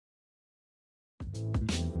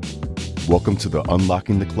Welcome to the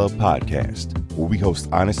Unlocking the Club podcast, where we host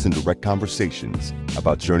honest and direct conversations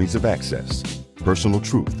about journeys of access, personal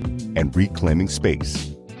truth, and reclaiming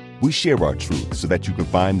space. We share our truth so that you can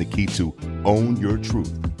find the key to own your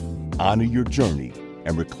truth, honor your journey,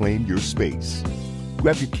 and reclaim your space.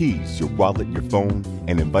 Grab your keys, your wallet, your phone,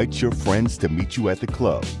 and invite your friends to meet you at the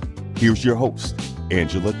club. Here's your host,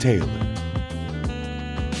 Angela Taylor.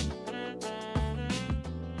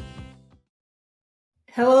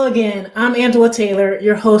 Hello again, I'm Angela Taylor,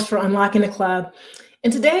 your host for Unlocking the Club.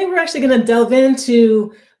 And today we're actually going to delve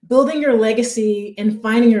into building your legacy and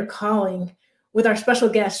finding your calling with our special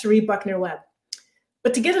guest, Cherie Buckner-Webb.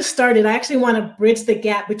 But to get us started, I actually want to bridge the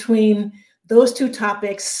gap between those two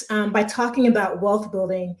topics by talking about wealth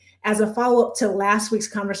building as a follow-up to last week's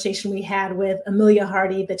conversation we had with Amelia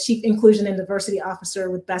Hardy, the Chief Inclusion and Diversity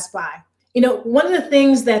Officer with Best Buy. You know, one of the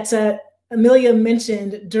things that Amelia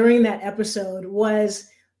mentioned during that episode was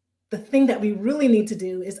the thing that we really need to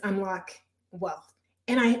do is unlock wealth.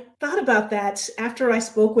 And I thought about that after I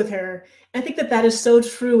spoke with her. I think that that is so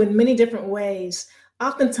true in many different ways.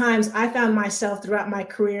 Oftentimes, I found myself throughout my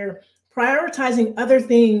career prioritizing other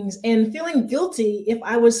things and feeling guilty if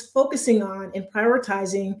I was focusing on and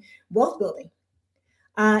prioritizing wealth building.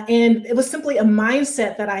 And it was simply a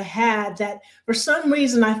mindset that I had that for some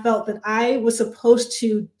reason I felt that I was supposed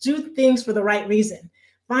to do things for the right reason,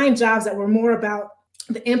 find jobs that were more about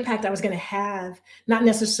the impact I was going to have, not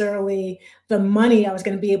necessarily the money I was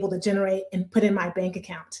going to be able to generate and put in my bank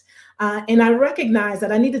account. And I recognized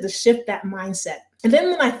that I needed to shift that mindset. And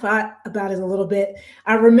then when I thought about it a little bit,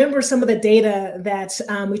 I remember some of the data that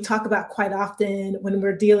we talk about quite often when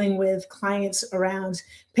we're dealing with clients around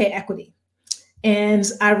pay equity.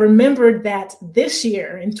 And I remembered that this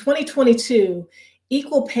year, in 2022,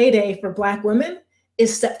 Equal Pay Day for Black women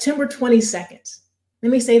is September 22nd.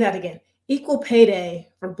 Let me say that again. Equal Pay Day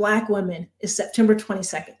for Black women is September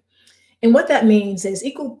 22nd. And what that means is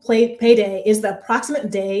Equal Pay Day is the approximate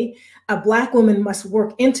day a Black woman must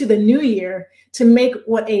work into the new year to make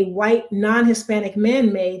what a white non-Hispanic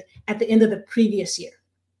man made at the end of the previous year.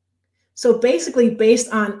 So basically,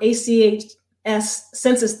 based on ACHS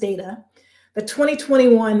census data, the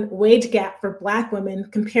 2021 wage gap for Black women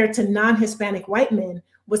compared to non-Hispanic white men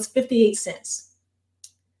was 58 cents.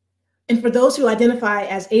 And for those who identify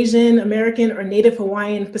as Asian, American, or Native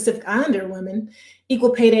Hawaiian Pacific Islander women, Equal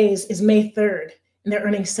Pay Day is May 3rd, and they're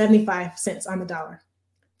earning 75 cents on the dollar.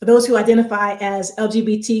 For those who identify as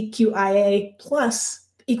LGBTQIA+,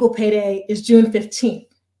 Equal Pay Day is June 15th,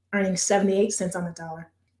 earning 78 cents on the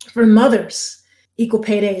dollar. For mothers, Equal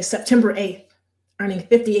Pay Day is September 8th, earning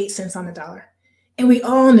 58 cents on the dollar. And we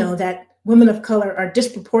all know that women of color are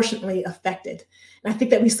disproportionately affected. And I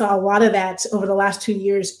think that we saw a lot of that over the last 2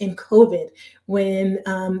 years in COVID, when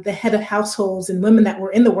the head of households and women that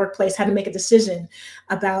were in the workplace had to make a decision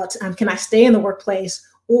about, can I stay in the workplace?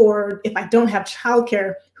 Or if I don't have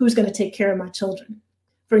childcare, who's going to take care of my children?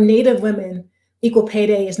 For Native women, Equal Pay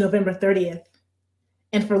Day is November 30th.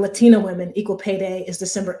 And for Latina women, Equal Pay Day is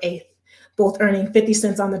December 8th, both earning 50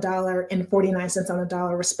 cents on the dollar and 49 cents on the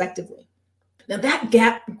dollar, respectively. Now that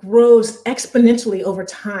gap grows exponentially over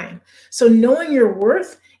time. So knowing your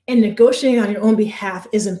worth and negotiating on your own behalf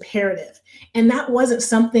is imperative. And that wasn't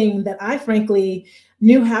something that I frankly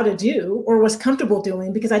knew how to do or was comfortable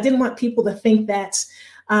doing, because I didn't want people to think that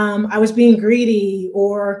I was being greedy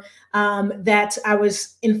or that I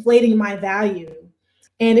was inflating my value.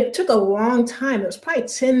 And it took a long time. It was probably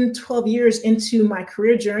 10, 12 years into my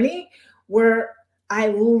career journey where I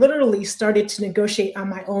literally started to negotiate on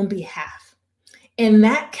my own behalf. And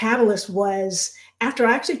that catalyst was after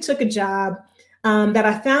I actually took a job that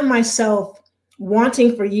I found myself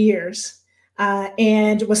wanting for years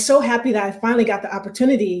and was so happy that I finally got the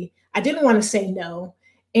opportunity. I didn't want to say no.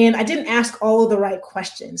 And I didn't ask all of the right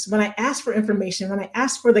questions. When I asked for information, when I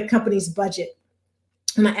asked for the company's budget,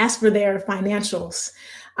 when I asked for their financials,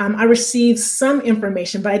 I received some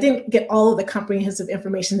information, but I didn't get all of the comprehensive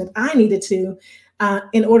information that I needed to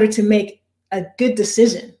in order to make a good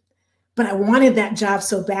decision. But I wanted that job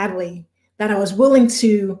so badly that I was willing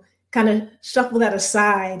to kind of shuffle that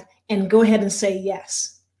aside and go ahead and say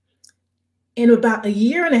yes. And about a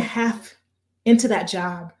year and a half into that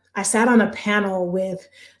job, I sat on a panel with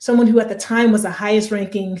someone who at the time was the highest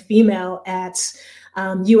ranking female at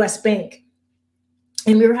US Bank.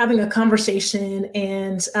 And we were having a conversation,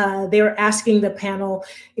 and they were asking the panel,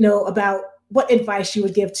 about what advice you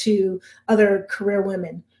would give to other career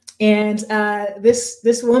women. And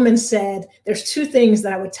this woman said, there's two things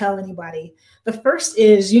that I would tell anybody. The first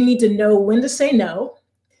is you need to know when to say no.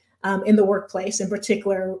 in the workplace, in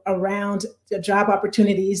particular around the job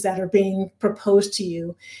opportunities that are being proposed to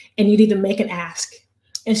you, and you need to make an ask.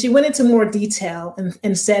 And she went into more detail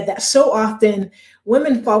and said that so often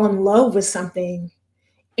women fall in love with something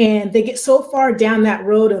and they get so far down that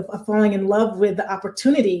road of falling in love with the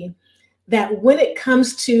opportunity that when it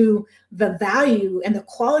comes to the value and the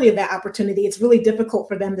quality of that opportunity, it's really difficult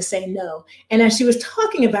for them to say no. And as she was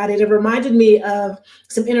talking about it, it reminded me of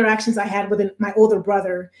some interactions I had with my older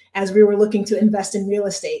brother as we were looking to invest in real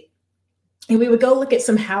estate. And we would go look at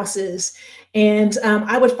some houses, and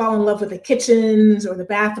I would fall in love with the kitchens or the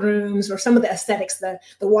bathrooms or some of the aesthetics, the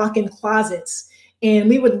walk-in closets. And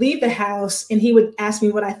we would leave the house and he would ask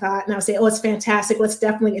me what I thought. And I would say, oh, it's fantastic. Let's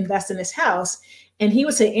definitely invest in this house. And he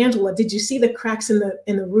would say, Angela, did you see the cracks in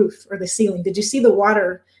the roof or the ceiling? Did you see the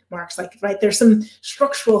water marks? Like, right, there's some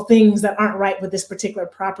structural things that aren't right with this particular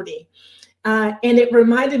property. And it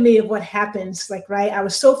reminded me of what happens, like, right, I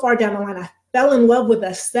was so far down the line, I fell in love with the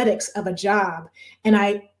aesthetics of a job. And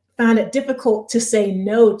I found it difficult to say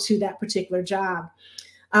no to that particular job.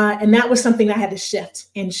 And that was something I had to shift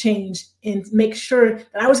and change and make sure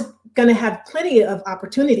that I was going to have plenty of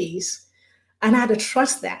opportunities. And I had to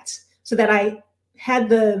trust that so that I had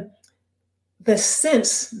the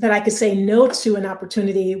sense that I could say no to an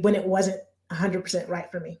opportunity when it wasn't 100% right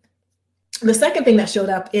for me. The second thing that showed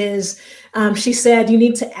up is she said, you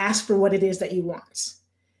need to ask for what it is that you want.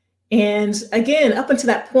 And again, up until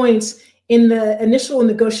that point in the initial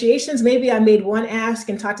negotiations, maybe I made one ask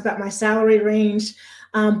and talked about my salary range.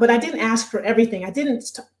 But I didn't ask for everything. I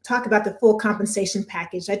didn't talk about the full compensation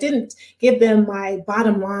package. I didn't give them my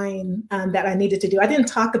bottom line that I needed to do. I didn't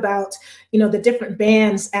talk about, the different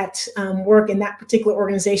bands at work in that particular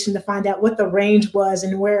organization to find out what the range was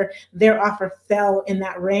and where their offer fell in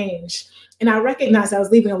that range. And I recognized I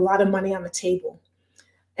was leaving a lot of money on the table.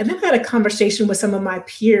 And then I had a conversation with some of my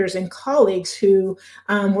peers and colleagues who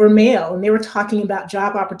were male, and they were talking about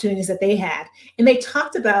job opportunities that they had. And they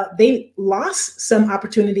talked about they lost some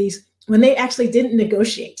opportunities when they actually didn't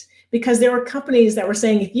negotiate, because there were companies that were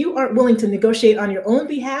saying, if you aren't willing to negotiate on your own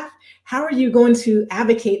behalf, how are you going to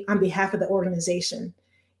advocate on behalf of the organization?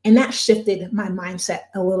 And that shifted my mindset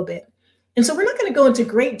a little bit. And so we're not going to go into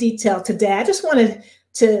great detail today. I just wanted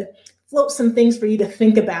to float some things for you to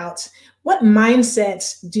think about. What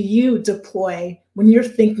mindsets do you deploy when you're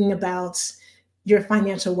thinking about your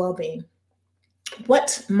financial well-being?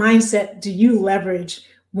 What mindset do you leverage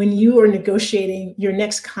when you are negotiating your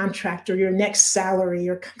next contract or your next salary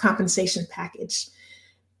or compensation package?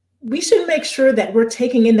 We should make sure that we're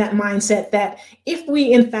taking in that mindset that if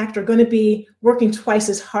we, in fact, are going to be working twice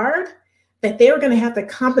as hard, that they are going to have to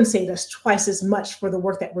compensate us twice as much for the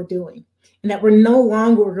work that we're doing, and that we're no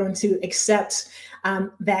longer going to accept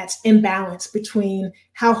that imbalance between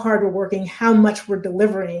how hard we're working, how much we're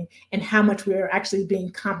delivering, and how much we are actually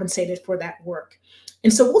being compensated for that work.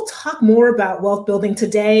 And so we'll talk more about wealth building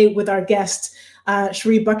today with our guest,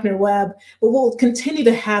 Cherie Buckner-Webb, but we'll continue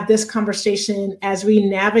to have this conversation as we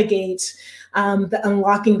navigate the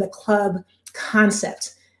Unlocking the Club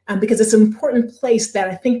concept. Because it's an important place that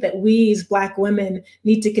I think that we as Black women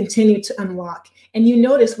need to continue to unlock. And you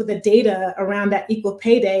notice with the data around that equal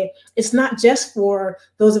pay day, it's not just for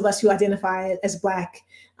those of us who identify as Black.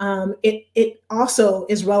 It also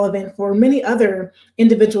is relevant for many other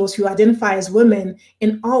individuals who identify as women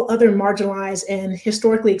in all other marginalized and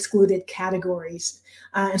historically excluded categories.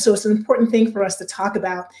 And so it's an important thing for us to talk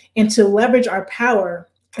about and to leverage our power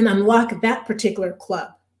and unlock that particular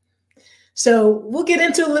club. So we'll get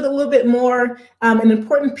into a little bit more, an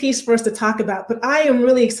important piece for us to talk about. But I am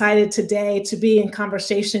really excited today to be in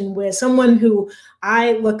conversation with someone who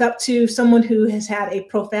I look up to, someone who has had a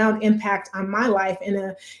profound impact on my life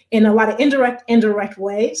in a lot of indirect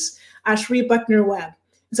ways, Cherie Buckner-Webb.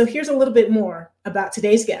 So here's a little bit more about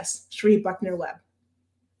today's guest, Cherie Buckner-Webb.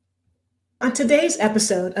 On today's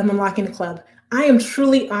episode of Unlocking the Club, I am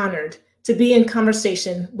truly honored to be in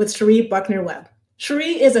conversation with Cherie Buckner-Webb.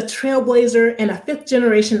 Cherie is a trailblazer and a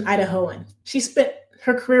fifth-generation Idahoan. She spent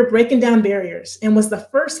her career breaking down barriers and was the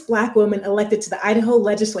first Black woman elected to the Idaho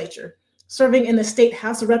Legislature, serving in the State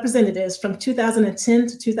House of Representatives from 2010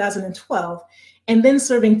 to 2012, and then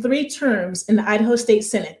serving 3 terms in the Idaho State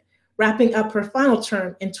Senate, wrapping up her final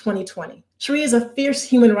term in 2020. Cherie is a fierce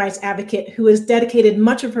human rights advocate who has dedicated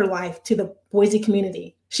much of her life to the Boise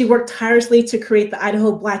community. She worked tirelessly to create the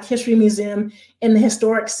Idaho Black History Museum in the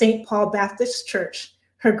historic St. Paul Baptist Church,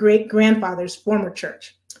 her great-grandfather's former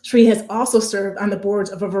church. Cherie has also served on the boards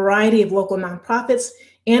of a variety of local nonprofits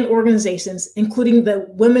and organizations, including the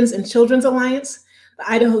Women's and Children's Alliance, the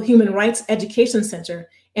Idaho Human Rights Education Center,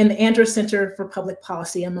 and the Andrews Center for Public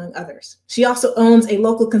Policy, among others. She also owns a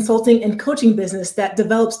local consulting and coaching business that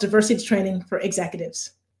develops diversity training for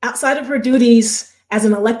executives. Outside of her duties as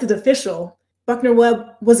an elected official,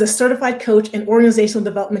 Buckner-Webb was a certified coach and organizational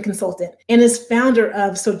development consultant and is founder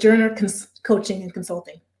of Sojourner Coaching and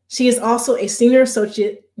Consulting. She is also a senior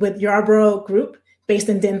associate with Yarborough Group, based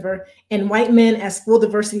in Denver, and White Men as Full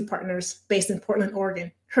Diversity Partners, based in Portland,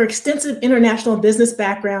 Oregon. Her extensive international business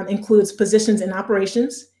background includes positions in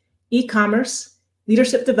operations, e-commerce,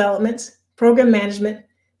 leadership development, program management,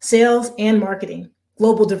 sales and marketing,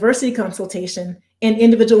 global diversity consultation, and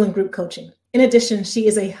individual and group coaching. In addition, she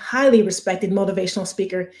is a highly respected motivational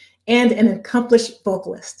speaker and an accomplished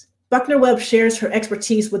vocalist. Buckner-Webb shares her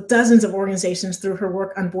expertise with dozens of organizations through her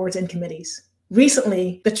work on boards and committees.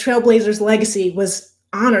 Recently, the Trailblazers legacy was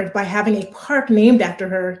honored by having a park named after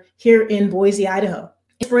her here in Boise, Idaho.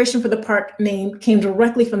 Inspiration for the park name came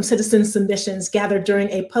directly from citizen submissions gathered during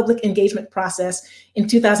a public engagement process in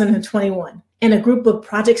 2021, and a group of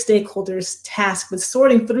project stakeholders tasked with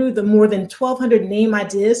sorting through the more than 1,200 name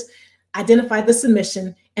ideas identified the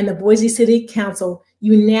submission, and the Boise City Council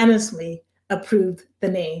unanimously approved the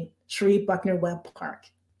name Cherie Buckner-Webb Park.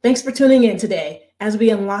 Thanks for tuning in today as we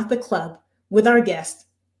unlock the club with our guest,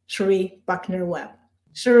 Cherie Buckner-Webb.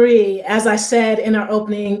 Cherie, as I said in our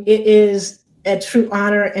opening, it is a true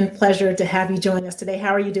honor and pleasure to have you join us today.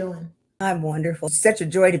 How are you doing? I'm wonderful. It's such a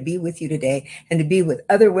joy to be with you today and to be with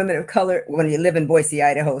other women of color when you live in Boise,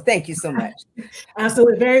 Idaho. Thank you so much.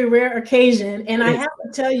 Absolutely. Very rare occasion. And I have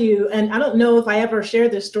to tell you, and I don't know if I ever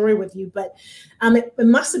shared this story with you, but it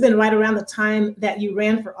must have been right around the time that you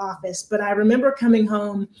ran for office. But I remember coming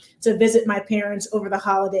home to visit my parents over the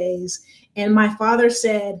holidays, and my father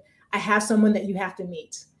said, I have someone that you have to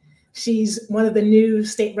meet. She's one of the new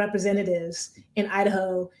state representatives in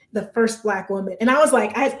Idaho, the first Black woman. And I was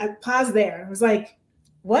like, I paused there. I was like,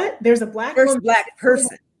 what? There's a Black first woman? Black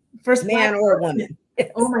person, first man Black or person. woman.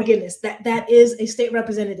 Yes. Oh my goodness, that is a state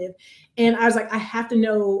representative. And I was like, I have to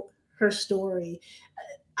know her story.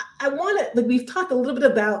 I want to, like, we've talked a little bit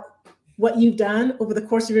about what you've done over the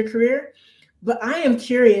course of your career, but I am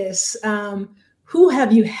curious, who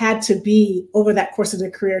have you had to be over that course of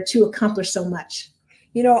your career to accomplish so much?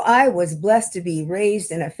 You know, I was blessed to be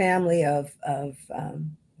raised in a family of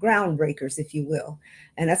groundbreakers, if you will.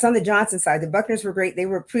 And that's on the Johnson side. The Buckners were great. They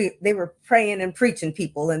were praying and preaching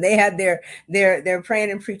people, and they had their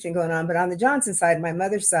praying and preaching going on. But on the Johnson side, my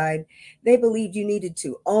mother's side, they believed you needed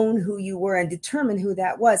to own who you were and determine who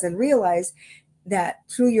that was and realize that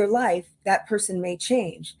through your life, that person may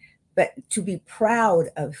change, but to be proud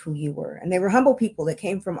of who you were. And they were humble people that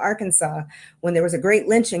came from Arkansas when there was a great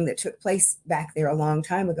lynching that took place back there a long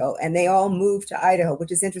time ago. And they all moved to Idaho,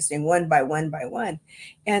 which is interesting, one by one by one.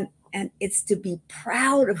 And it's to be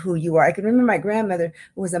proud of who you are. I can remember my grandmother,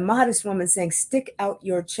 who was a modest woman, saying, stick out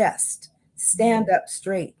your chest, stand up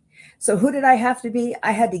straight. So who did I have to be?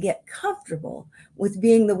 I had to get comfortable with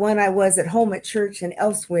being the one I was at home, at church, and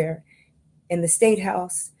elsewhere, in the state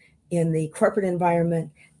house, in the corporate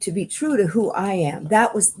environment, to be true to who I am.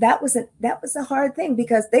 That was a hard thing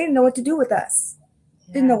because they didn't know what to do with us.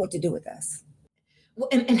 Didn't know what to do with us. Well,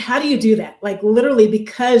 and how do you do that? Like, literally,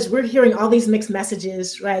 because we're hearing all these mixed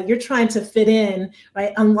messages, right? You're trying to fit in,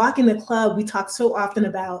 right? Unlocking the club. We talk so often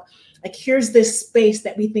about, like, here's this space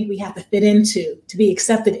that we think we have to fit into, to be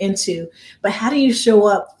accepted into. But how do you show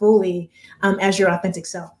up fully as your authentic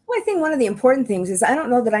self? Well, I think one of the important things is I don't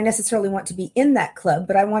know that I necessarily want to be in that club,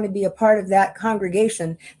 but I want to be a part of that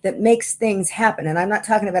congregation that makes things happen. And I'm not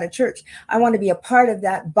talking about a church. I want to be a part of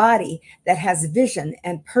that body that has vision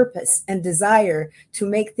and purpose and desire to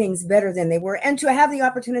make things better than they were and to have the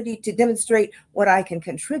opportunity to demonstrate what I can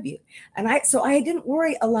contribute. So I didn't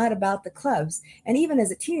worry a lot about the clubs. And even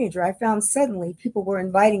as a teenager, I found suddenly people were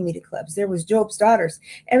inviting me to clubs. There was Job's Daughters.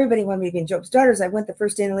 Everybody wanted me to be in Job's Daughters. I went the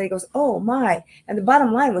first day and the lady goes, oh my. And the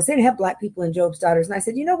bottom line was they didn't have Black people in Job's Daughters. And I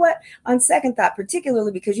said, you know what? On second thought,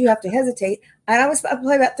 particularly because you have to hesitate, and I was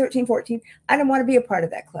probably about 13, 14, I didn't want to be a part of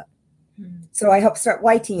that club. So I helped start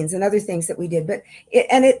Y Teens and other things that we did. But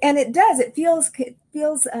it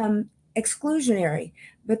feels exclusionary.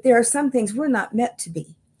 But there are some things we're not meant to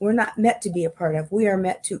be. We're not meant to be a part of. We are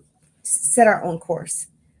meant to set our own course.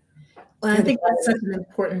 Well, I think that's such an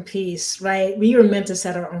important piece, right? We are meant to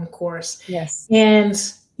set our own course. Yes. And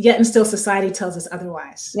yet and still society tells us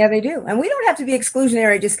otherwise. Yeah, they do. And we don't have to be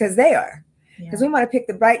exclusionary just because they are. Because we want to pick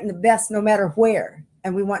the bright and the best no matter where.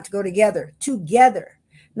 And we want to go together,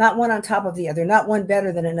 not one on top of the other, not one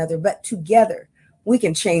better than another, but together we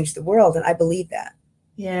can change the world. And I believe that.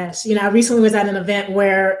 Yes. I recently was at an event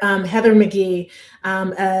where Heather McGhee,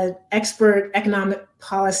 an expert economic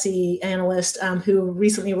policy analyst who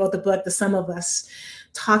recently wrote the book, The Sum of Us,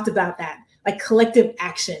 talked about that. Like collective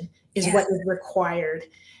action is what is required.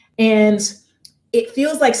 And it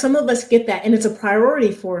feels like some of us get that, and it's a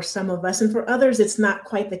priority for some of us, and for others, it's not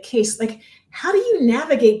quite the case. Like, how do you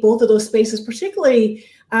navigate both of those spaces, particularly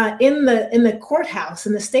in the courthouse,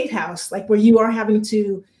 in the state house, like where you are having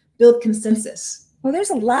to build consensus? Well, there's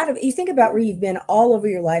a lot of, you think about where you've been all over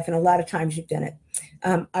your life, and a lot of times you've done it.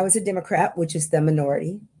 I was a Democrat, which is the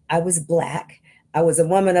minority. I was Black. I was a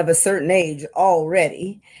woman of a certain age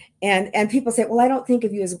already. And people say, well, I don't think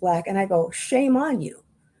of you as Black. And I go, shame on you.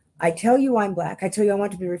 I tell you I'm Black. I tell you I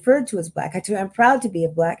want to be referred to as Black. I tell you I'm proud to be a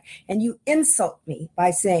Black. And you insult me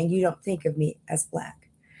by saying you don't think of me as Black.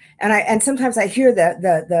 And sometimes I hear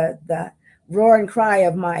the roar and cry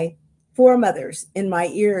of my foremothers in my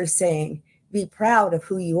ears saying, be proud of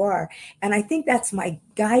who you are. And I think that's my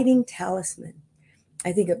guiding talisman.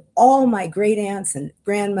 I think of all my great aunts and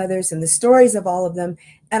grandmothers and the stories of all of them.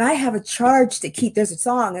 And I have a charge to keep. There's a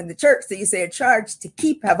song in the church that you say, a charge to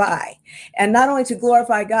keep have I. And not only to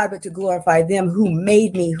glorify God, but to glorify them who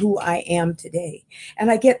made me who I am today. And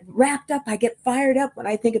I get wrapped up, I get fired up when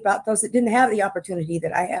I think about those that didn't have the opportunity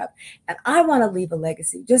that I have. And I want to leave a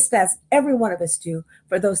legacy, just as every one of us do,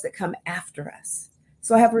 for those that come after us.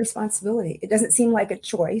 So I have a responsibility. It doesn't seem like a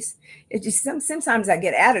choice. It just, sometimes I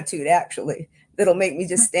get attitude, actually, that'll make me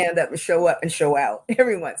just stand up and show up and show out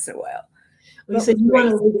every once in a while. You said you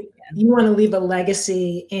want to leave a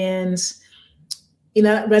legacy, and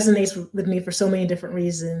that resonates with me for so many different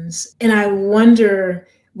reasons. And I wonder,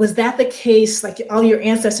 was that the case? Like all your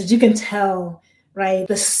ancestors, you can tell, right?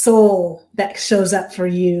 The soul that shows up for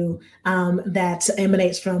you, that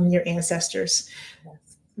emanates from your ancestors. Yes.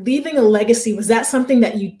 Leaving a legacy, was that something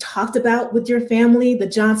that you talked about with your family, the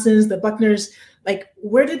Johnsons, the Buckners? Like,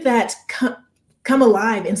 where did that come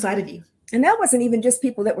alive inside of you? And that wasn't even just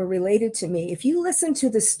people that were related to me. If you listen to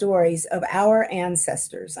the stories of our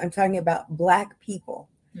ancestors, I'm talking about Black people,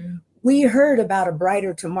 we heard about a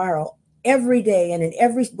brighter tomorrow every day. And in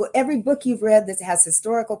every book you've read that has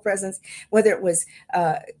historical presence, whether it was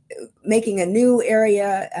making a new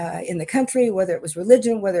area in the country, whether it was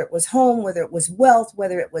religion, whether it was home, whether it was wealth,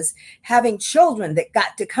 whether it was having children that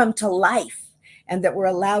got to come to life and that were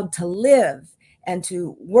allowed to live and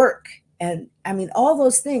to work. And I mean, all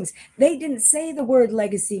those things, they didn't say the word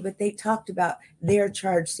legacy, but they talked about their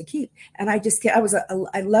charge to keep. And I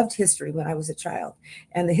loved history when I was a child.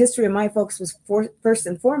 And the history of my folks was first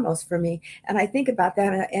and foremost for me. And I think about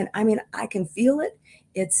that. And I mean, I can feel it.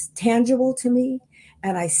 It's tangible to me.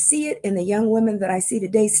 And I see it in the young women that I see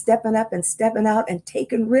today stepping up and stepping out and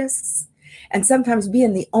taking risks. And sometimes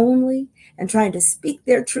being the only and trying to speak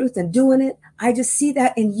their truth and doing it. I just see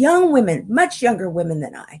that in young women, much younger women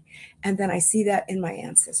than I. And then I see that in my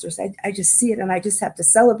ancestors. I just see it, and I just have to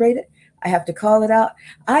celebrate it. I have to call it out.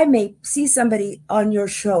 I may see somebody on your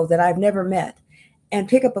show that I've never met and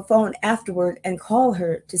pick up a phone afterward and call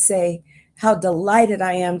her to say how delighted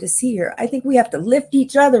I am to see her. I think we have to lift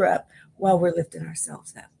each other up while we're lifting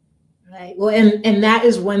ourselves up. Right. Well, and that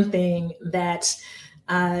is one thing that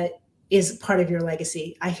is part of your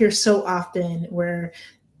legacy. I hear so often where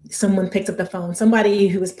someone picks up the phone, somebody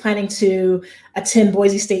who is planning to attend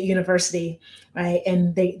Boise State University, right?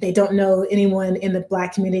 And they don't know anyone in the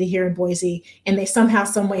Black community here in Boise, and they somehow,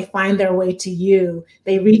 some way find their way to you.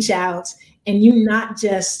 They reach out, and you not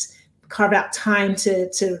just carve out time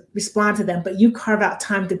to respond to them, but you carve out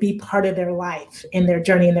time to be part of their life and their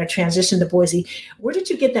journey and their transition to Boise. Where did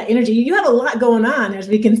you get that energy? You have a lot going on, as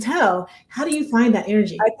we can tell. How do you find that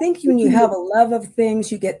energy? I think when you have a love of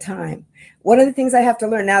things, you get time. One of the things I have to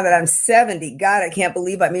learn now that I'm 70, God, I can't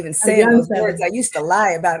believe I'm even saying those words. I used to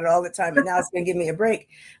lie about it all the time, and now it's going to give me a break.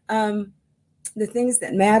 The things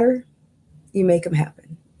that matter, you make them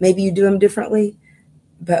happen. Maybe you do them differently,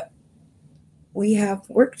 but we have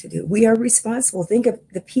work to do. We are responsible. Think of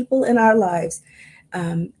the people in our lives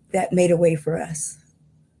that made a way for us,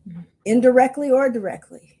 indirectly or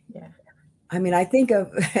directly. Yeah. I mean, I think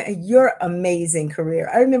of your amazing career.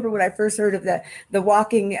 I remember when I first heard of the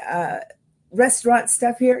walking restaurant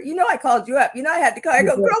stuff here. I called you up. I had to call. I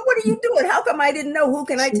go, girl, what are you doing? How come I didn't know? Who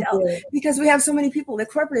can I tell? Because we have so many people in the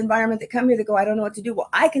corporate environment that come here to go, I don't know what to do. Well,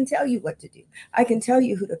 I can tell you what to do. I can tell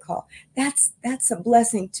you who to call. That's a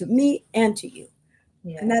blessing to me and to you.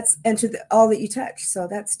 Yeah. And to all that you touch. So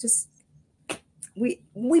that's just, we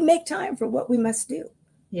make time for what we must do.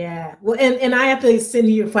 Yeah. Well, and I have to send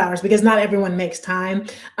you your flowers because not everyone makes time.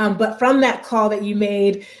 But from that call that you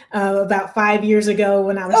made about 5 years ago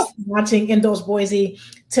when I was watching Indo's Boise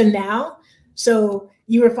to now, so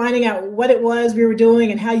you were finding out what it was we were doing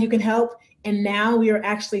and how you can help. And now we are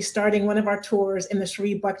actually starting one of our tours in the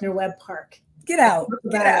Cherie Buckner-Webb Park. Get out.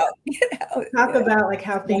 Talk about like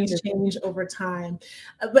how things change over time.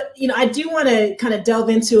 But, I do want to kind of delve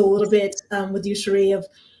into a little bit with you, Cherie, of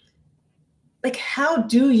like, how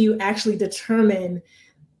do you actually determine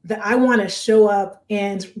that I want to show up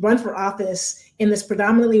and run for office in this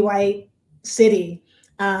predominantly white city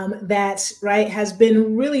that, right, has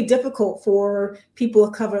been really difficult for people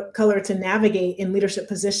of color to navigate in leadership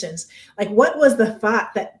positions? Like, what was the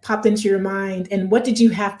thought that popped into your mind, and what did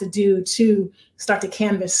you have to do to start to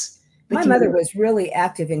canvas? My mother was really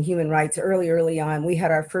active in human rights early on. We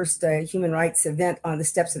had our first human rights event on the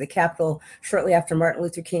steps of the Capitol shortly after Martin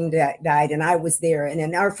Luther King died, and I was there. And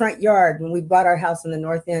in our front yard, when we bought our house in the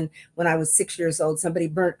North End, when I was 6 years old, somebody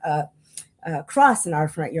burnt a cross in our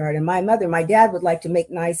front yard. And my dad would like to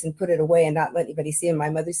make nice and put it away and not let anybody see it. My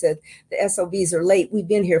mother said, the SOBs are late. We've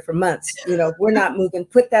been here for months. We're not moving.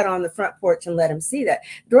 Put that on the front porch and let them see that.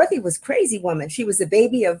 Dorothy was a crazy woman. She was the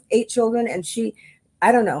baby of 8 children, and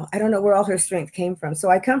I don't know where all her strength came from. So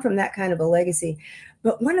I come from that kind of a legacy.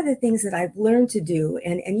 But one of the things that I've learned to do,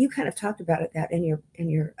 and you kind of talked about it that in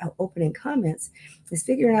your opening comments, is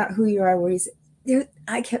figuring out who you are.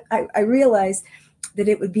 I realized that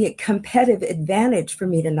it would be a competitive advantage for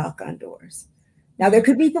me to knock on doors. Now, there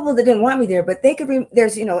could be people that didn't want me there, but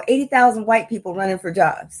there's 80,000 white people running for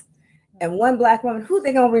jobs, and one black woman, who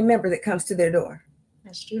they gonna remember that comes to their door?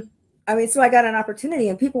 That's true. I mean, so I got an opportunity,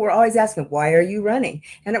 and people were always asking, why are you running?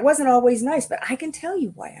 And it wasn't always nice, but I can tell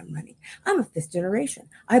you why I'm running. I'm a 5th generation.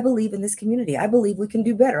 I believe in this community. I believe we can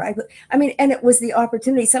do better. And it was the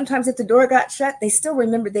opportunity. Sometimes if the door got shut, they still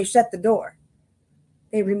remembered they shut the door.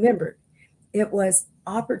 They remembered. It was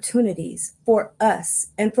opportunities for us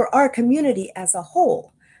and for our community as a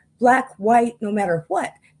whole, Black, white, no matter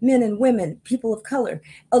what, men and women, people of color,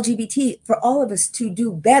 LGBT, for all of us to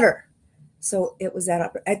do better. So it was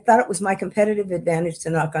that I thought it was my competitive advantage to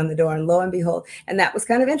knock on the door, and lo and behold, and that was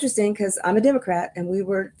kind of interesting because I'm a Democrat and we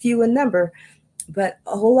were few in number, but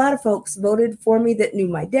a whole lot of folks voted for me that knew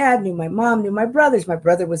my dad, knew my mom, knew my brothers. My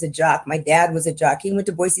brother was a jock. My dad was a jock. He went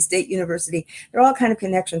to Boise State University. There are all kinds of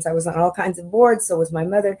connections. I was on all kinds of boards. So was my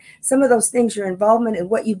mother. Some of those things, your involvement in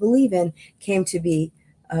what you believe in, came to be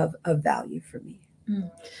of value for me.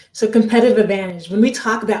 So competitive advantage, when we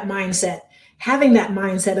talk about mindset, having that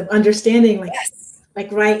mindset of understanding, like, yes,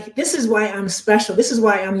 like, right, this is why I'm special. This is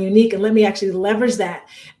why I'm unique. And let me actually leverage that.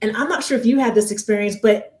 And I'm not sure if you had this experience,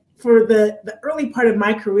 but for the early part of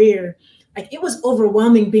my career, like, it was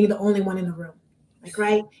overwhelming being the only one in the room, like,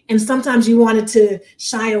 right. And sometimes you wanted to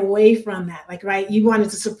shy away from that, like, right. You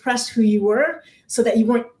wanted to suppress who you were so that you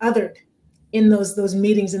weren't othered in those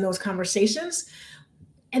meetings and those conversations.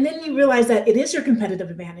 And then you realize that it is your competitive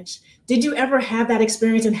advantage. Did you ever have that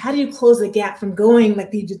experience? And how do you close the gap from going like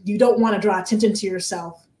you don't want to draw attention to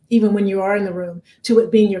yourself, even when you are in the room, to it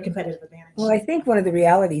being your competitive advantage? Well, I think one of the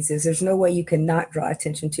realities is there's no way you can not draw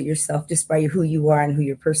attention to yourself just by who you are and who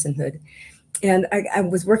your personhood. And I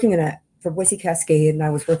was working for Boise Cascade, and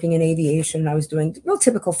I was working in aviation, and I was doing real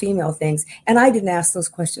typical female things. And I didn't ask those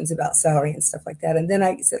questions about salary and stuff like that. And then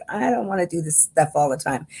I said, I don't want to do this stuff all the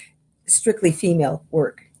time. Strictly female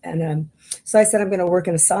work. And so I said, I'm going to work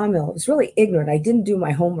in a sawmill. I was really ignorant. I didn't do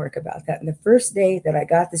my homework about that. And the first day that I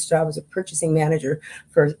got this job as a purchasing manager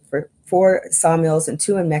for 4 sawmills and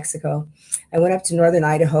 2 in Mexico, I went up to northern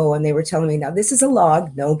Idaho, and they were telling me, now this is a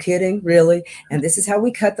log. No kidding, really. And this is how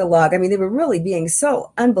we cut the log. I mean, they were really being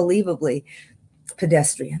so unbelievably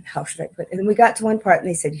pedestrian. How should I put it? And we got to one part, and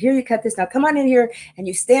they said, here, you cut this. Now come on in here, and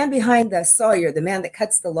you stand behind the sawyer, the man that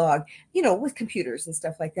cuts the log, with computers and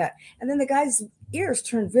stuff like that. And then the guy's ears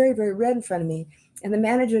turned very, very red in front of me. And the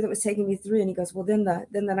manager that was taking me through, and he goes, well, then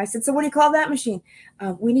I said, so what do you call that machine?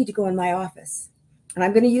 We need to go in my office. And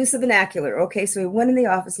I'm going to use the vernacular. Okay, so we went in the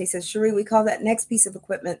office, and he says, Cherie, we call that next piece of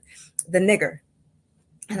equipment the nigger.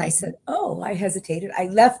 And I said, oh, I hesitated. I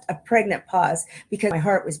left a pregnant pause because my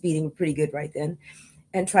heart was beating pretty good right then,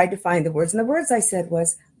 and tried to find the words. And the words I said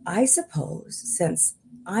was, I suppose since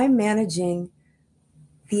I'm managing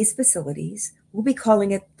these facilities, we'll be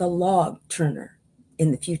calling it the log turner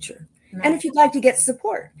in the future. Nice. And if you'd like to get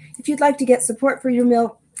support for your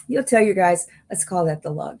mill, you'll tell your guys, let's call that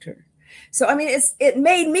the log turner. So, I mean, it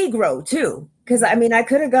made me grow too, because I mean, I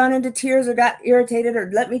could have gone into tears or got irritated or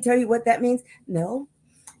let me tell you what that means. No.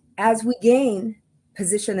 As we gain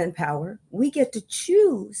position and power, we get to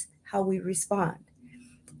choose how we respond.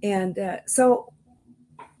 And so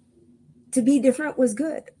to be different was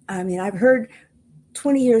good. I mean, I've heard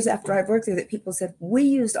 20 years after I've worked there that people said, we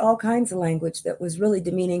used all kinds of language that was really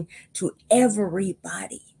demeaning to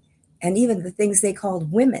everybody. and even the things they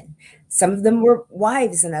called women. Some of them were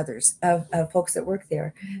wives and others of folks that work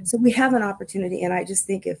there. So we have an opportunity. And I just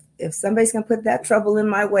think if somebody's going to put that trouble in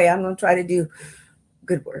my way, I'm going to try to do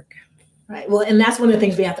good work. Right. Well, and that's one of the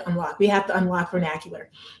things we have to unlock. We have to unlock vernacular,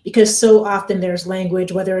 because so often there's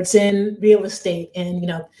language, whether it's in real estate and,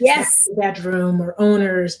 yes, bedroom or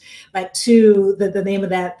owners, like to the name of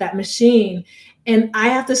that machine. And I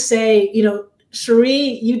have to say,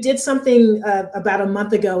 Cherie, you did something about a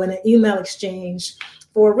month ago in an email exchange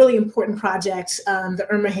for a really important project, the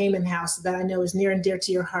Irma Heyman House, that I know is near and dear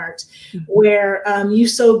to your heart, where you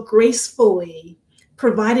so gracefully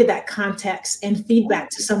provided that context and feedback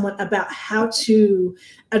to someone about how to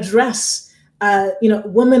address,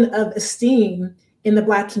 women of esteem in the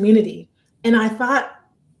Black community. And I thought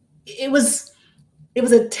it was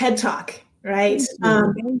a TED Talk, right?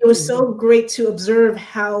 It was so great to observe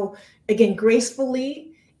how, again, gracefully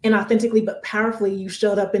and authentically, but powerfully, you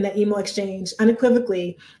showed up in that email exchange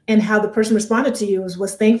unequivocally, and how the person responded to you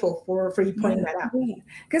was thankful for you pointing that out.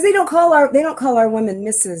 Because they don't call our women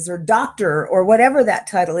Mrs. or Doctor or whatever that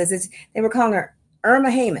title is. They were calling her Irma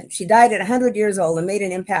Heyman. She died at 100 years old and made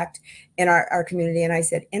an impact in our community. And I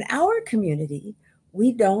said, in our community,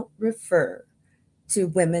 we don't refer to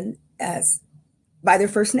women as by their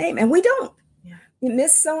first name, and we don't.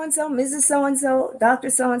 Miss so-and-so, Mrs. so-and-so,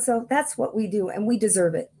 Dr. so-and-so, that's what we do, and we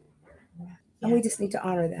deserve it. And we just need to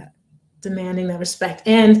honor that. Demanding that respect.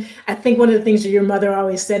 And I think one of the things that your mother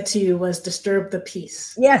always said to you was disturb the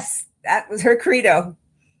peace. Yes, that was her credo.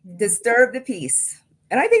 Disturb the peace.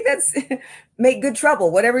 And I think that's make good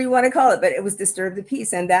trouble, whatever you want to call it, but it was disturb the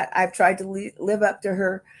peace. And that I've tried to live up to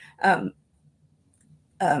her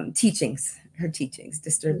teachings,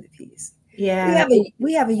 disturb the peace. Yeah.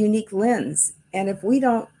 We have a unique lens. And if we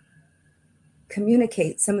don't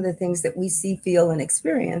communicate some of the things that we see, feel, and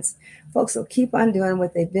experience, folks will keep on doing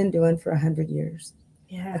what they've been doing for 100 years,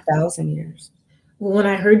 1,000 years. Well, when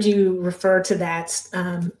I heard you refer to that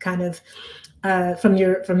from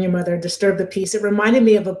your mother, disturb the peace, it reminded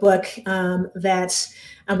me of a book that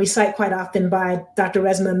we cite quite often by Dr.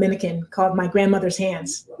 Resmaa Menakem called My Grandmother's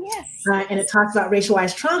Hands. Yes. And it talks about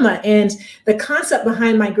racialized trauma. And the concept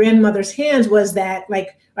behind My Grandmother's Hands was that,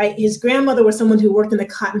 his grandmother was someone who worked in the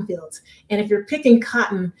cotton fields. And if you're picking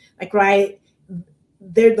cotton,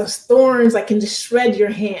 those thorns can just shred your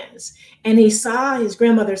hands. And he saw his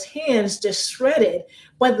grandmother's hands just shredded,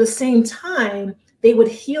 but at the same time, they would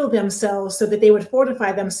heal themselves so that they would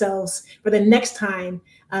fortify themselves for the next time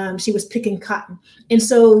she was picking cotton. And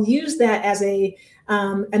so use that as a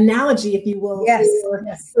analogy, if you will, for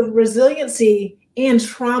the resiliency and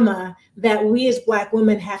trauma that we as Black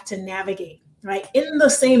women have to navigate. Right. In the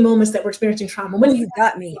same moments that we're experiencing trauma. When you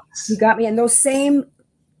got me, and those same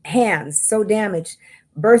hands so damaged,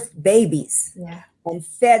 birthed babies and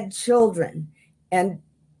fed children and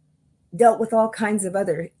dealt with all kinds of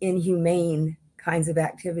other inhumane kinds of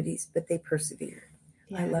activities, but they persevered.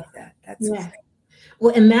 I love that. That's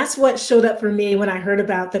well, and that's what showed up for me when I heard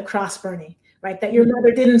about the cross burning. Right, that your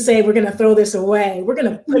mother didn't say, we're going to throw this away. We're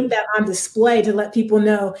going to put that on display to let people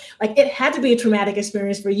know, it had to be a traumatic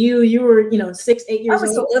experience for you. You were, 6, 8 years old. I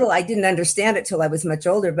was so little, I didn't understand it till I was much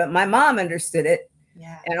older, but my mom understood it.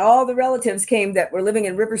 Yeah. And all the relatives came that were living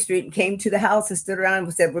in River Street and came to the house and stood around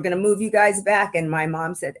and said, we're going to move you guys back. And my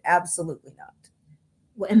mom said, absolutely not.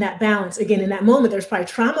 Well, and that balance, again, in that moment, there's probably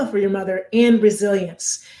trauma for your mother and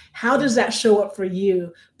resilience. How does that show up for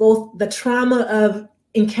you? Both the trauma of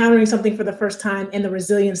encountering something for the first time and the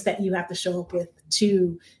resilience that you have to show up with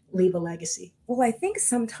to leave a legacy? Well, I think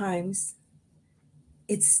sometimes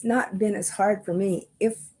it's not been as hard for me.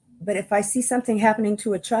 But if I see something happening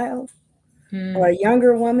to a child or a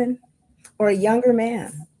younger woman or a younger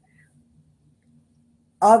man,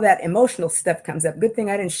 all that emotional stuff comes up. Good thing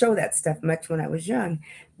I didn't show that stuff much when I was young.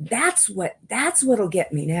 That's what'll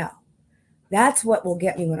get me now. That's what will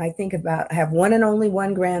get me when I think about, I have one and only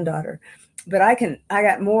one granddaughter. But I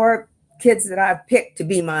got more kids that I've picked to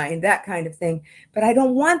be mine, that kind of thing. But I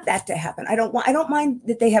don't want that to happen. I don't mind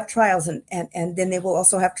that they have trials and then they will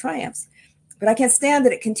also have triumphs. But I can't stand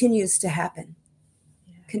that it continues to happen.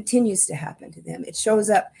 Continues to happen to them. It shows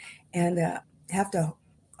up, and have to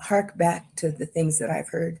hark back to the things that I've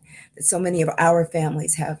heard that so many of our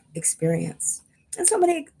families have experienced, and so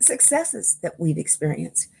many successes that we've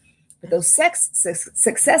experienced. But those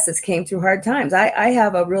successes came through hard times. I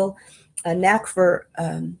have a knack for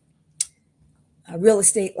real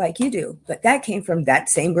estate like you do, but that came from that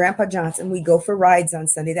same Grandpa Johnson. We'd go for rides on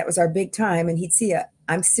Sunday. That was our big time. And he'd see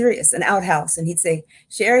I'm serious, an outhouse. And he'd say,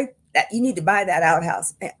 Cherie, that you need to buy that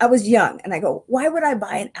outhouse. I was young and I go, why would I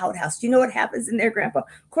buy an outhouse? Do you know what happens in there, Grandpa?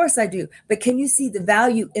 Of course I do. But can you see the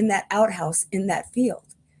value in that outhouse in that field?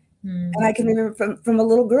 And I can remember from a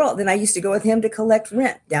little girl, then I used to go with him to collect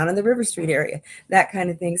rent down in the River Street area, that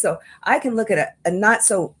kind of thing. So I can look at a not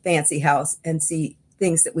so fancy house and see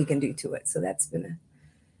things that we can do to it. So that's been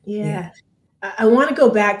yeah. I want to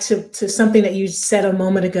go back to something that you said a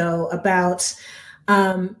moment ago about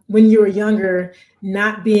when you were younger,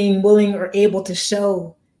 not being willing or able to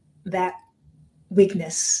show that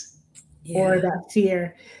weakness or that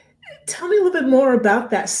fear. Tell me a little bit more about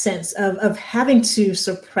that sense of having to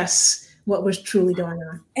suppress what was truly going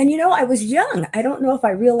on. And, you know, I was young. I don't know if I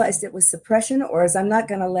realized it was suppression or as I'm not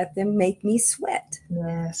going to let them make me sweat.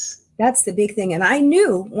 Yes. That's the big thing. And I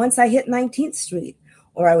knew once I hit 19th Street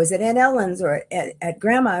or I was at Aunt Ellen's or at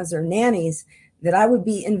Grandma's or Nanny's, that I would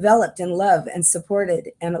be enveloped in love and supported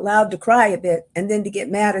and allowed to cry a bit and then to get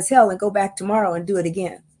mad as hell and go back tomorrow and do it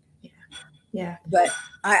again. Yeah. But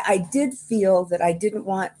I did feel that I didn't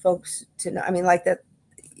want folks to know, I mean, like that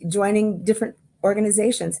joining different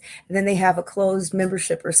organizations and then they have a closed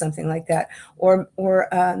membership or something like that. Or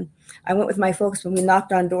I went with my folks when we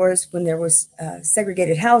knocked on doors when there was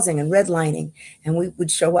segregated housing and redlining, and we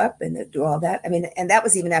would show up and do all that. I mean, and that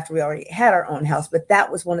was even after we already had our own house, but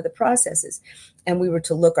that was one of the processes. And we were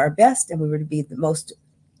to look our best and we were to be the most,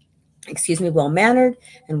 well-mannered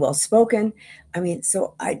and well-spoken. I mean,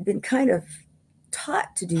 so I'd been kind of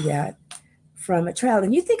taught to do that from a child.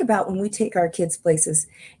 And you think about when we take our kids places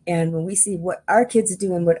and when we see what our kids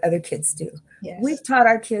do and what other kids do. Yes. We've taught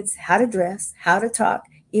our kids how to dress, how to talk.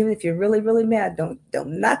 Even if you're really, really mad, don't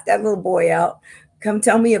knock that little boy out. Come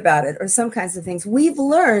tell me about it, or some kinds of things. We've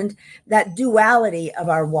learned that duality of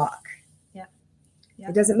our walk. Yeah.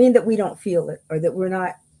 It doesn't mean that we don't feel it or that we're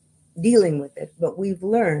not dealing with it, but we've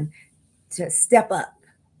learned to step up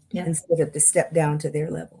instead of to step down to their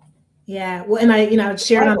level. Yeah. Well, and I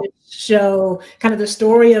shared on the show kind of the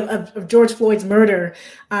story of George Floyd's murder.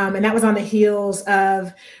 And that was on the heels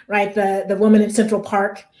of, the woman in Central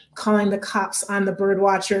Park calling the cops on the bird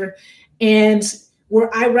watcher. And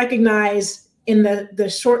where I recognize in the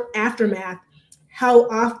short aftermath, how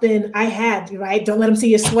often I had, don't let them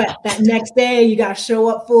see you sweat. That next day, you got to show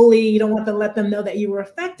up fully. You don't want to let them know that you were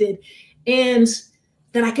affected. And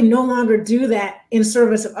that I can no longer do that in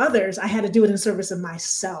service of others. I had to do it in service of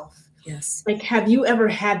myself. Yes. Like, have you ever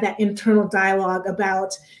had that internal dialogue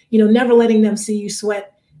about, never letting them see you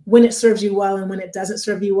sweat when it serves you well and when it doesn't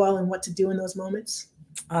serve you well and what to do in those moments?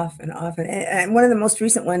 Often. And one of the most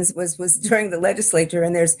recent ones was during the legislature.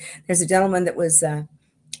 And there's a gentleman that was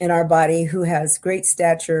in our body who has great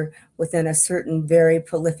stature within a certain very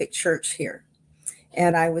prolific church here.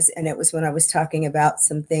 And it was when I was talking about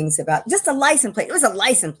some things about just a license plate. It was a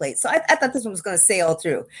license plate. So I thought this one was going to sail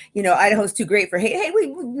through. Idaho's too great for hate. Hey,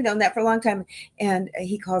 we've known that for a long time. And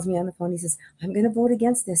he calls me on the phone. He says, I'm going to vote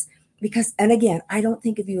against this because, and again, I don't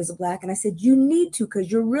think of you as a Black. And I said, you need to, because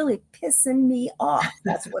you're really pissing me off.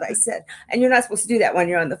 That's what I said. And you're not supposed to do that when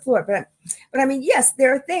you're on the floor. But I mean, yes,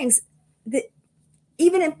 there are things that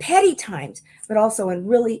even in petty times, but also in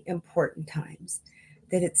really important times,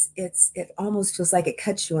 that it almost feels like it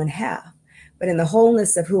cuts you in half. But in the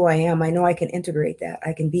wholeness of who I am, I know I can integrate that.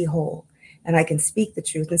 I can be whole and I can speak the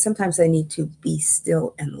truth. And sometimes I need to be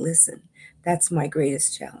still and listen. That's my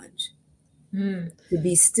greatest challenge. To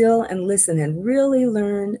be still and listen and really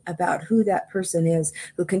learn about who that person is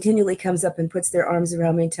who continually comes up and puts their arms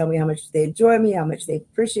around me and tell me how much they enjoy me, how much they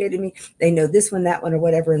appreciated me. They know this one, that one, or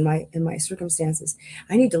whatever in my circumstances.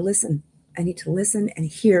 I need to listen. I need to listen and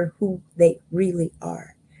hear who they really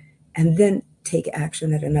are, and then take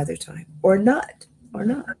action at another time, or not.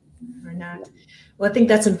 Well, I think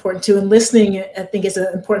that's important too. And listening, I think, is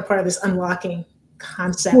an important part of this unlocking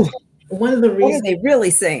concept. Ooh. One of the reasons, what are they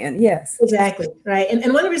really saying? Yes, exactly. Right. And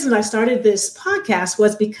one of the reasons I started this podcast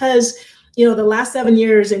was because, the last 7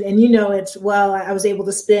 years, and it's well, I was able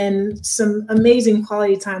to spend some amazing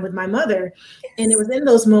quality time with my mother. Yes. And it was in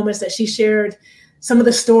those moments that she shared some of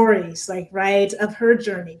the stories, of her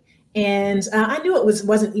journey. And I knew it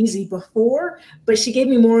wasn't easy before, but she gave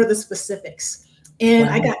me more of the specifics. And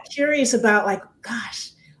wow. I got curious about I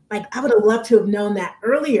would have loved to have known that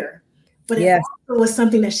earlier. But it also was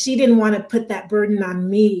something that she didn't want to put that burden on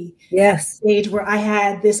me. Yes. At the stage where I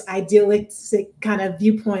had this idealistic kind of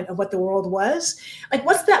viewpoint of what the world was.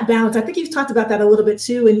 What's that balance? I think you've talked about that a little bit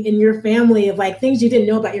too in your family of things you didn't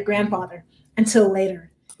know about your grandfather until later.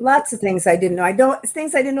 Lots of things I didn't know.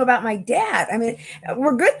 Things I didn't know about my dad. I mean,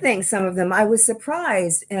 were good things. Some of them I was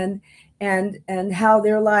surprised and how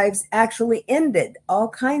their lives actually ended. All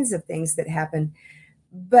kinds of things that happened.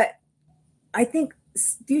 But I think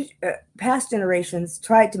past generations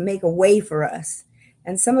tried to make a way for us.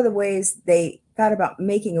 And some of the ways they thought about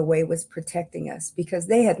making a way was protecting us, because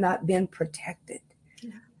they had not been protected.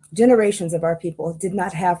 Yeah. Generations of our people did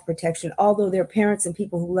not have protection, although their parents and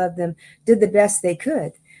people who loved them did the best they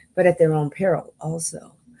could, but at their own peril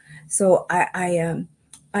also. So I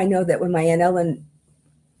know that when my Aunt Ellen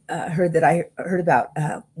heard about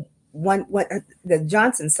the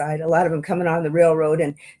Johnson side, a lot of them coming on the railroad,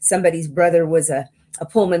 and somebody's brother was a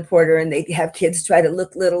Pullman porter, and they'd have kids try to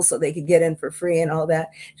look little so they could get in for free and all that.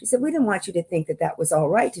 She said, we didn't want you to think that that was all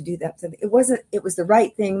right to do that. So it wasn't, it was the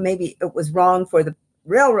right thing. Maybe it was wrong for the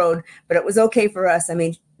railroad, but it was okay for us. I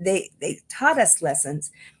mean, they taught us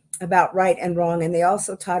lessons about right and wrong. And they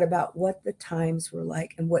also taught about what the times were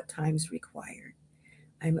like and what times required.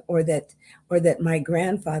 Or that my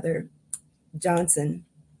grandfather Johnson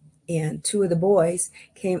and two of the boys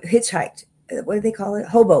hitchhiked, what do they call it?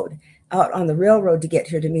 Hoboed out on the railroad to get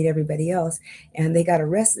here to meet everybody else. And they got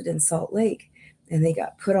arrested in Salt Lake, and they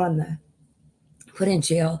got put in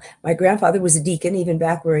jail. My grandfather was a deacon, even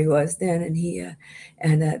back where he was then.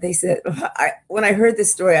 And they said, when I heard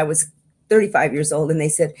this story, I was 35 years old, and they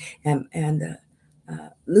said,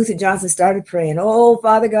 Luther Johnson started praying, oh,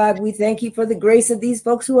 Father God, we thank you for the grace of these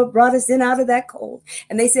folks who have brought us in out of that cold.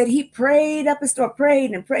 And they said he prayed up a storm,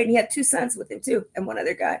 prayed and prayed. And he had two sons with him too, and one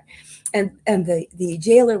other guy. And the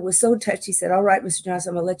jailer was so touched. He said, all right, Mr.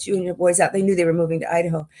 Johnson, I'm going to let you and your boys out. They knew they were moving to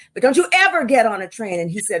Idaho. But don't you ever get on a train. And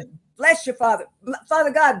he said, bless your father.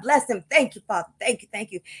 Father God, bless him. Thank you, Father. Thank you.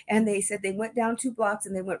 Thank you. And they said they went down 2 blocks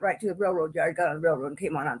and they went right to the railroad yard, got on the railroad and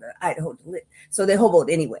came on to Idaho to live. So they hoboed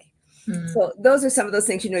anyway. So those are some of those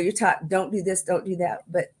things, you're taught, don't do this, don't do that.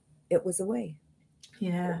 But it was a way.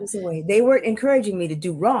 Yeah. It was a way. They weren't encouraging me to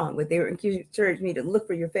do wrong, but they were encouraging me to look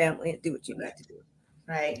for your family and do what you need to do.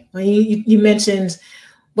 Right. Well, you mentioned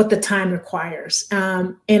what the time requires.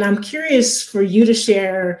 And I'm curious for you to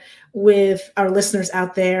share with our listeners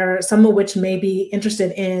out there, some of which may be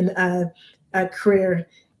interested in a career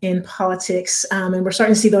in politics. And we're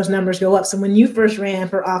starting to see those numbers go up. So when you first ran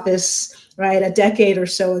for office, right, a decade or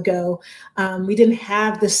so ago, we didn't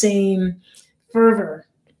have the same fervor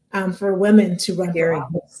for women to run for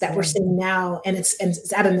office that we're seeing now. And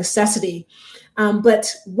it's out of necessity.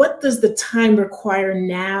 But what does the time require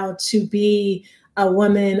now to be a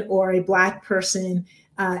woman or a Black person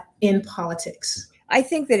in politics? I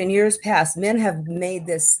think that in years past, men have made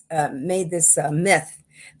this myth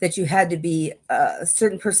that you had to be a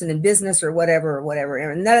certain person in business or whatever,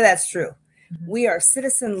 and none of that's true. Mm-hmm. We are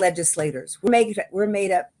citizen legislators. We're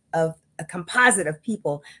made up of a composite of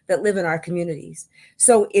people that live in our communities.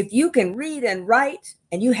 So if you can read and write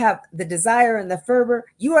and you have the desire and the fervor,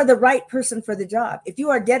 you are the right person for the job. If you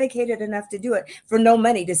are dedicated enough to do it for no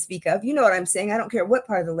money to speak of, you know what I'm saying? I don't care what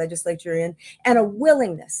part of the legislature you're in, and a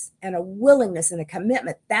willingness and a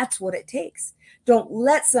commitment. That's what it takes. Don't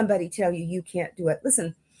let somebody tell you you can't do it.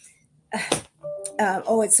 Listen,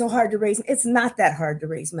 it's so hard to raise. It's not that hard to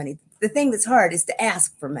raise money. The thing that's hard is to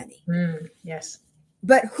ask for money. Yes.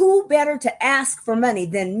 But who better to ask for money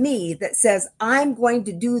than me that says, I'm going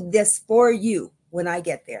to do this for you when I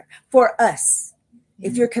get there, for us.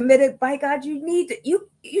 If you're committed, by God, you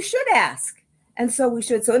should ask. And so we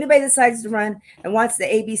should. So anybody that decides to run and wants the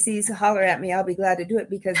ABCs, holler at me. I'll be glad to do it,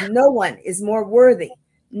 because no one is more worthy.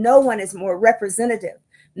 No one is more representative.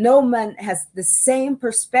 No one has the same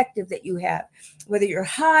perspective that you have, whether you're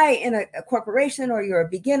high in a corporation or you're a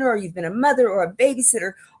beginner or you've been a mother or a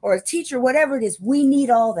babysitter or a teacher, whatever it is. We need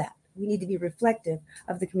all that. We need to be reflective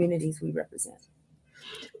of the communities we represent.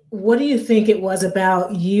 What do you think it was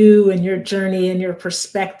about you and your journey and your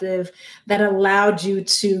perspective that allowed you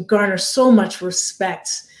to garner so much respect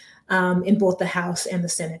in both the House and the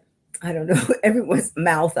Senate? I don't know, everyone's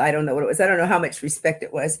mouth. I don't know what it was. I don't know how much respect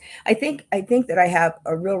it was. I think that I have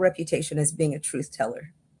a real reputation as being a truth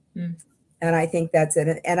teller. And I think that's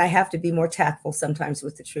it. And I have to be more tactful sometimes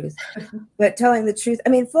with the truth, but telling the truth. I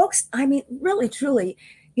mean, folks, really, truly,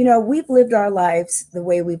 we've lived our lives the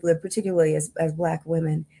way we've lived, particularly as Black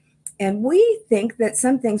women. And we think that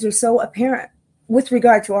some things are so apparent with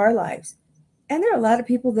regard to our lives. And there are a lot of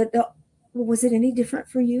people that don't. Well, was it any different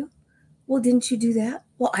for you? Well, didn't you do that?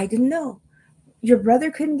 Well, I didn't know. Your brother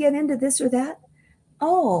couldn't get into this or that?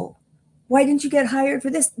 Oh, why didn't you get hired for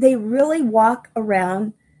this? They really walk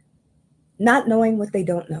around not knowing what they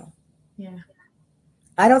don't know. Yeah.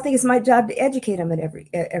 I don't think it's my job to educate them at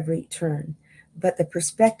every turn, but the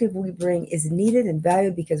perspective we bring is needed and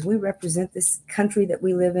valued because we represent this country that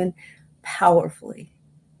we live in powerfully.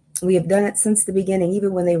 We have done it since the beginning,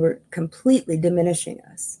 even when they were completely diminishing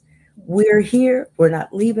us. We're here. We're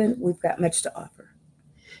not leaving. We've got much to offer.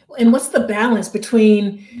 And what's the balance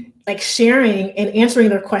between like sharing and answering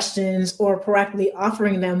their questions or proactively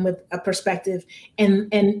offering them with a perspective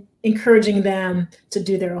and encouraging them to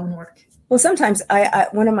do their own work? Well, sometimes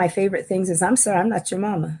one of my favorite things is, I'm sorry, I'm not your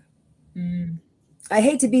mama. I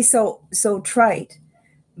hate to be so trite,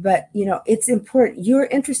 but you know, it's important. You're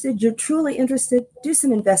interested, you're truly interested, do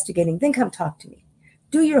some investigating, then come talk to me.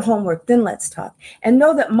 Do your homework, then let's talk. And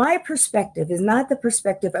know that my perspective is not the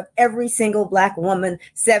perspective of every single Black woman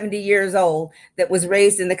 70 years old that was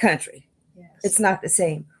raised in the country. Yes. It's not the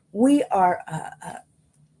same. We are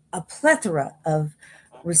a plethora of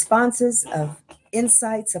responses, of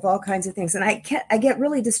insights, of all kinds of things. And I get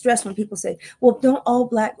really distressed when people say, well,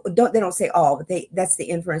 they don't say all, but that's the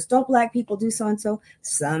inference. Don't Black people do so-and-so?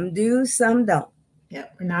 Some do, some don't. Yeah,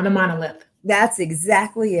 we're not a monolith. That's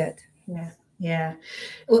exactly it. Yeah. Yeah.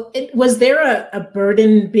 Well, was there a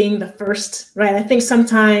burden being the first, right? I think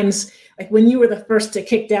sometimes like when you were the first to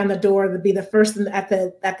kick down the door, to be the first at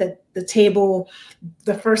the table,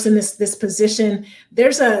 the first in this position,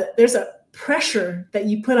 there's a pressure that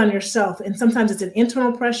you put on yourself. And sometimes it's an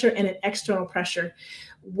internal pressure and an external pressure.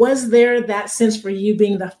 Was there that sense for you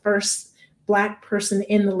being the first Black person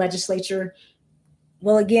in the legislature?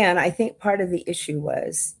 Well, again, I think part of the issue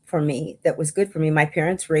was, for me, that was good for me. My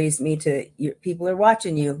parents raised me to, people are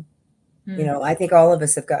watching you. You know, I think all of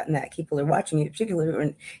us have gotten that. People are watching you,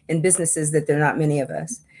 particularly in businesses that there are not many of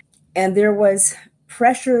us. And there was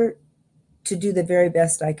pressure to do the very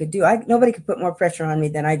best I could do. Nobody could put more pressure on me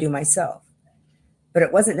than I do myself. But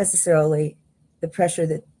it wasn't necessarily the pressure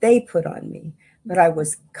that they put on me. But I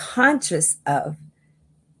was conscious of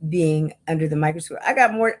being under the microscope. I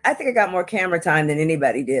think I got more camera time than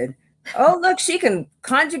anybody did. Oh, look, she can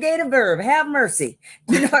conjugate a verb. Have mercy.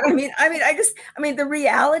 You know what I mean? I mean, the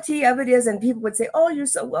reality of it is, and people would say, oh, you're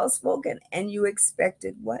so well-spoken. And you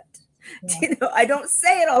expected what? Yeah. You know, I don't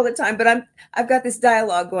say it all the time, but I've got this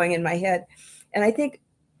dialogue going in my head. And I think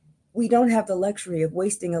we don't have the luxury of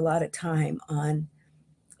wasting a lot of time on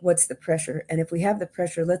what's the pressure. And if we have the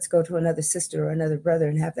pressure, let's go to another sister or another brother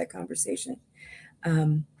and have that conversation.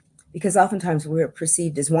 Because oftentimes we're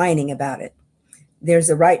perceived as whining about it.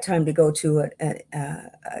 There's a right time to go to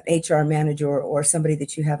an HR manager or somebody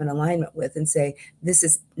that you have an alignment with and say, this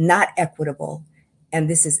is not equitable and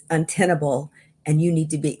this is untenable and you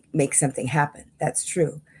need to make something happen. That's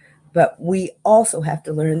true. But we also have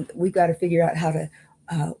to learn, we've got to figure out how to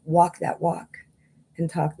walk that walk and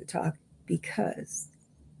talk the talk, because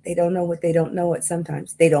they don't know what they don't know at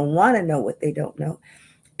sometimes. They don't want to know what they don't know.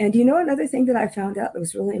 And you know, another thing that I found out that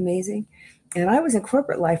was really amazing, and I was in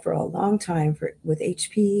corporate life for a long time with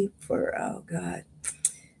HP for,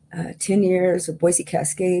 10 years, with Boise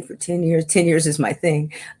Cascade for 10 years. 10 years is my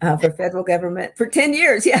thing, for federal government for 10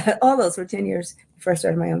 years. Yeah, all those were 10 years before I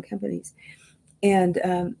started my own companies.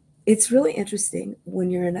 And it's really interesting when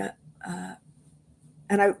you're in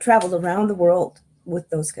and I traveled around the world with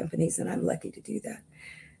those companies, and I'm lucky to do that.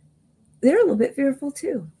 They're a little bit fearful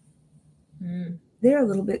too. They're a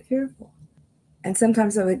little bit fearful. And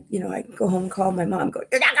sometimes I would, I go home and call my mom, go,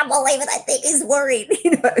 you're not going to believe it. I think he's worried.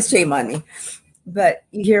 Shame on me. But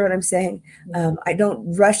you hear what I'm saying? I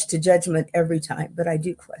don't rush to judgment every time, but I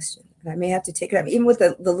do question. And I may have to take it up. Even with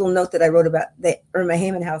the little note that I wrote about the Irma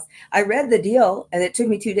Hayman house, I read the deal, and it took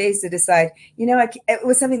me 2 days to decide, it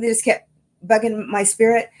was something that just kept bugging my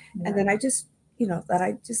spirit. Yeah. And then I just, thought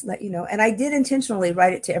I'd just let you know. And I did intentionally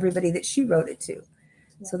write it to everybody that she wrote it to,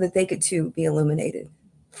 so that they could too be illuminated.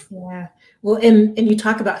 Yeah. Well, and you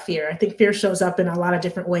talk about fear. I think fear shows up in a lot of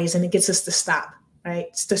different ways, and it gets us to stop, right?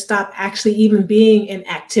 It's to stop actually even being in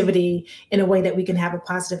activity in a way that we can have a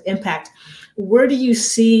positive impact. Where do you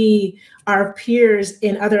see our peers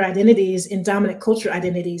in other identities, in dominant culture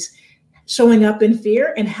identities, showing up in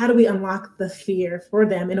fear? And how do we unlock the fear for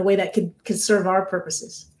them in a way that could serve our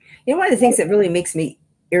purposes? One of the things that really makes me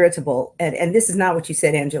irritable, and this is not what you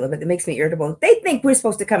said, Angela, but it makes me irritable. They think we're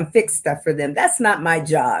supposed to come fix stuff for them. That's not my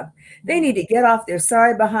job. They need to get off their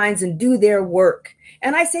sorry behinds and do their work.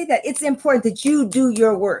 And I say that it's important that you do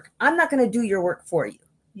your work. I'm not going to do your work for you.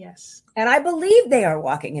 Yes. And I believe they are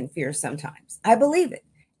walking in fear sometimes. I believe it.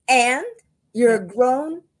 And you're a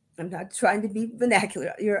grown, I'm not trying to be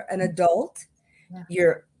vernacular. You're an adult. Yeah.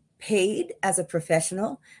 You're paid as a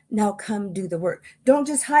professional. Now come do the work. Don't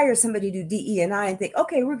just hire somebody to do DE&I and think,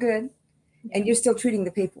 okay, we're good. And you're still treating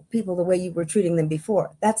the people the way you were treating them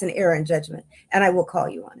before. That's an error in judgment. And I will call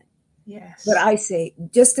you on it. Yes. But I say,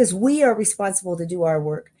 just as we are responsible to do our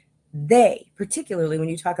work, they, particularly when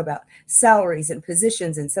you talk about salaries and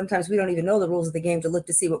positions, and sometimes we don't even know the rules of the game to look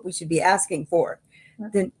to see what we should be asking for,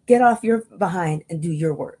 then get off your behind and do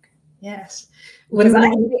your work. Yes. Because I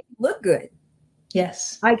think it look good.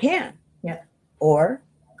 Yes. I can. Yeah. Or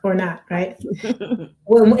not, right?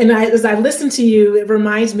 Well, and as I listen to you, it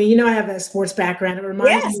reminds me, I have a sports background. It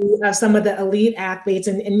reminds me of some of the elite athletes,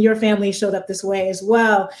 and your family showed up this way as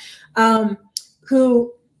well,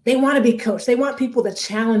 who they want to be coached. They want people to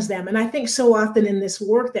challenge them. And I think so often in this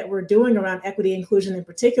work that we're doing around equity inclusion in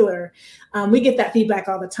particular, we get that feedback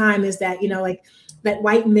all the time, is that, like that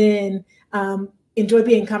white men enjoy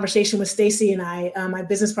being in conversation with Stacy and I, my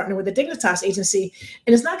business partner with the Dignitas agency.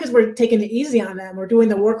 And it's not because we're taking it easy on them, we're doing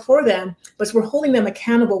the work for them, but we're holding them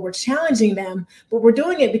accountable, we're challenging them, but we're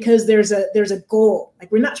doing it because there's a goal.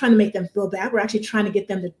 Like, we're not trying to make them feel bad. We're actually trying to get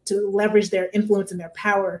them to leverage their influence and their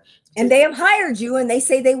power. And they have hired you and they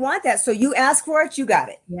say they want that. So you ask for it, you got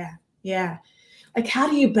it. Yeah. Yeah. Like, how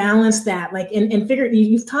do you balance that? Like, and figure,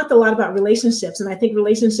 you've talked a lot about relationships, and I think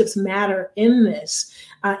relationships matter in this,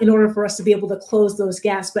 in order for us to be able to close those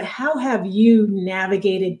gaps. But how have you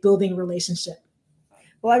navigated building relationship?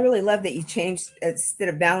 Well, I really love that you changed, instead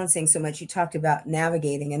of balancing so much, you talked about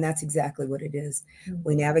navigating, and that's exactly what it is. Mm-hmm.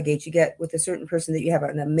 We navigate. You get with a certain person that you have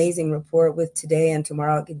an amazing rapport with today, and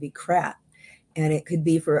tomorrow it could be crap, and it could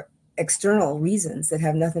be for external reasons that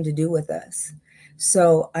have nothing to do with us.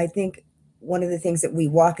 So I think one of the things that we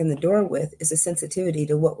walk in the door with is a sensitivity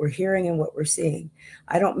to what we're hearing and what we're seeing.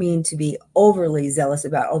 I don't mean to be overly zealous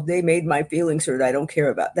about, oh, they made my feelings hurt, I don't care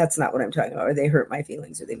about. That's not what I'm talking about. Or they hurt my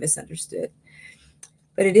feelings, or they misunderstood.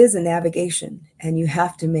 But it is a navigation, and you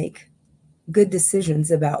have to make good decisions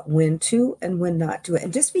about when to and when not to.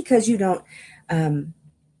 And just because you don't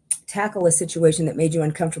tackle a situation that made you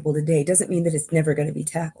uncomfortable today doesn't mean that it's never going to be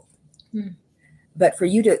tackled. But for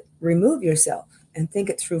you to remove yourself and think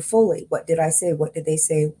it through fully. What did I say? What did they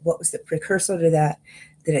say? What was the precursor to that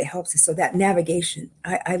it helps us? So that navigation,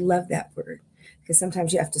 I love that word, because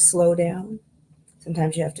sometimes you have to slow down.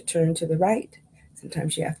 Sometimes you have to turn to the right.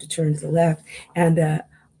 Sometimes you have to turn to the left. And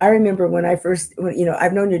I remember when I've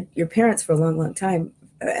known your parents for a long, long time.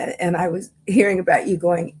 And I was hearing about you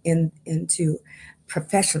going into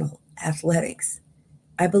professional athletics.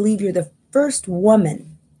 I believe you're the first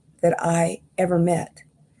woman that I ever met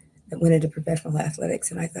that went into professional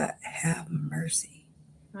athletics. And I thought, have mercy.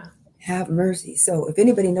 Wow. Have mercy. So if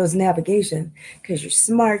anybody knows navigation, because you're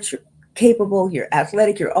smart, you're capable, you're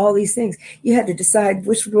athletic, you're all these things, you had to decide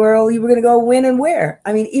which world you were going to go when and where.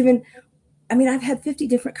 I've had 50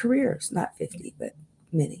 different careers, not 50, but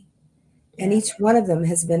many. And each one of them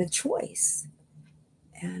has been a choice.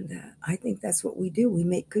 And I think that's what we do. We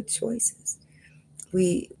make good choices.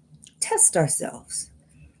 We test ourselves.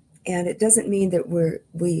 And it doesn't mean that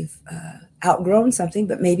we've outgrown something,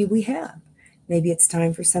 but maybe we have. Maybe it's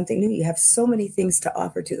time for something new. You have so many things to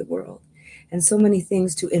offer to the world, and so many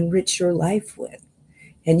things to enrich your life with.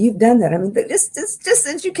 And you've done that. Just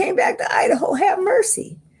since you came back to Idaho, have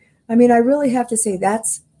mercy. I really have to say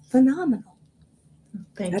that's phenomenal.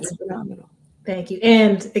 That's phenomenal. Thank you.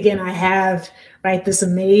 And again, I have, this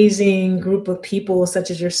amazing group of people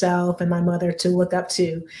such as yourself and my mother to look up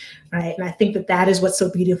to, right? And I think that is what's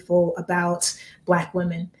so beautiful about Black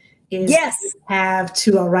women, is we have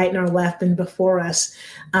to our right and our left and before us.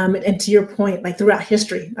 And to your point, throughout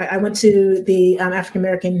history, I went to the African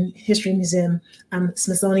American History Museum,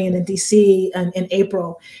 Smithsonian in DC in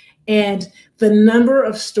April. And the number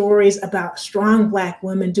of stories about strong Black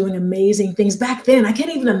women doing amazing things back then, I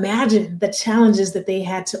can't even imagine the challenges that they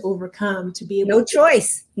had to overcome to be able No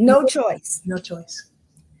choice.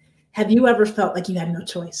 Have you ever felt like you had no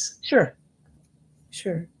choice? Sure.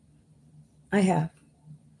 I have.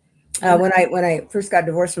 When I first got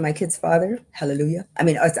divorced from my kid's father, hallelujah. I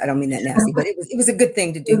don't mean that nasty, but it was a good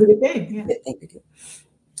thing to do. It was a good thing, yeah. Good thing to do.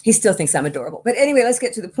 He still thinks I'm adorable. But anyway, let's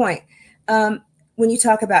get to the point. When you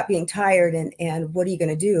talk about being tired and what are you going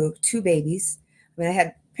to do? 2 babies. I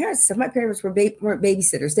had parents. So my parents weren't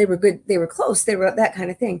babysitters. They were good. They were close. They were that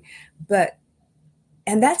kind of thing.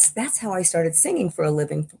 And that's how I started singing for a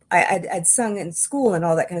living. I'd sung in school and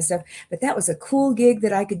all that kind of stuff. But that was a cool gig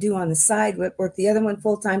that I could do on the side. Work the other one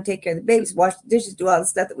full time. Take care of the babies. Wash the dishes. Do all the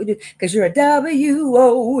stuff that we do. Because you're a WOMAN.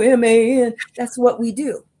 That's what we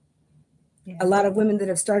do. Yeah. A lot of women that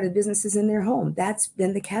have started businesses in their home, that's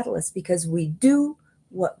been the catalyst, because we do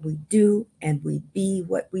what we do and we be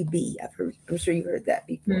what we be. I'm sure you've heard that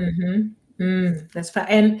before. Mm-hmm. That's fine.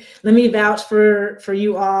 And let me vouch for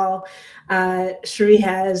you all. Cherie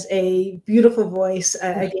has a beautiful voice.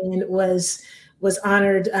 Again, was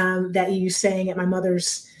honored that you sang at my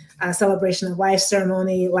mother's celebration of life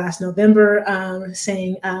ceremony last November,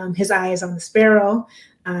 saying His Eye is on the Sparrow.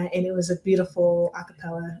 And it was a beautiful a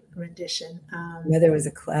cappella rendition. Mother was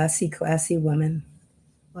a classy woman.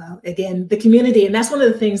 Well, again, the community, and that's one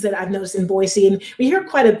of the things that I've noticed in Boise, and we hear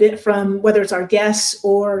quite a bit from whether it's our guests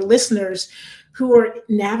or listeners who are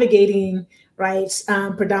navigating, right,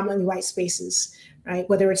 predominantly white spaces, right,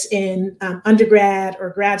 whether it's in undergrad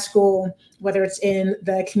or grad school, whether it's in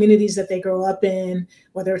the communities that they grow up in,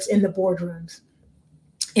 whether it's in the boardrooms,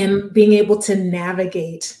 and being able to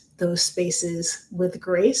navigate those spaces with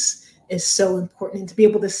grace is so important. And to be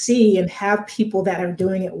able to see and have people that are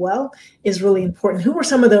doing it well is really important. Who were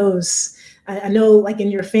some of those? I know, like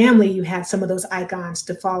in your family, you had some of those icons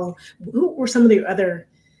to follow. Who were some of the other?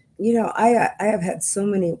 You know, I have had so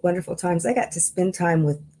many wonderful times. I got to spend time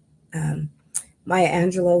with Maya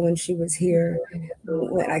Angelou when she was here.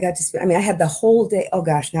 When I got to spend, I mean, I had the whole day. Oh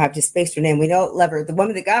gosh, now I've just spaced her name. We don't love her. The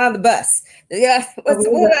woman that got on the bus. Yeah,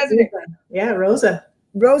 Rosa.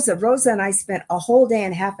 Rosa and I spent a whole day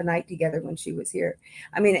and half a night together when she was here.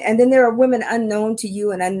 I mean, and then there are women unknown to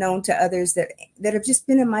you and unknown to others that have just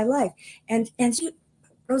been in my life. And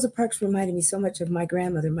Rosa Parks reminded me so much of my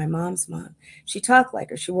grandmother, my mom's mom. She talked like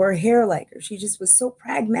her. She wore her hair like her. She just was so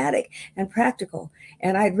pragmatic and practical.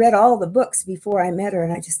 And I'd read all the books before I met her,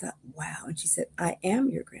 and I just thought, wow. And she said, I am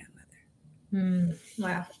your grandmother.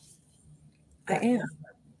 Wow. I am.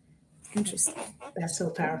 Interesting. That's so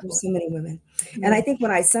powerful. There's so many women. And I think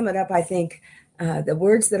when I sum it up, I think the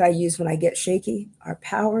words that I use when I get shaky are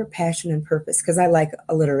power, passion, and purpose, because I like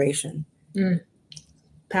alliteration.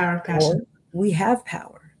 Power, passion. We have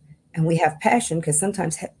power and we have passion, because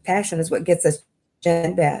sometimes passion is what gets us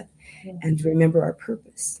bad. And remember our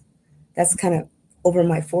purpose. That's kind of over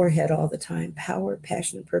my forehead all the time. Power,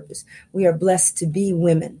 passion, and purpose. We are blessed to be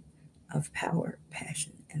women of power,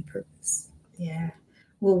 passion, and purpose. Yeah.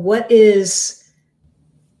 Well, what is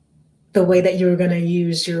the way that you're going to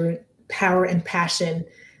use your power and passion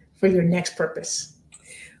for your next purpose?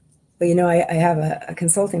 Well, you know, I have a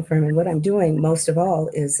consulting firm, and what I'm doing most of all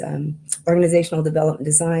is organizational development,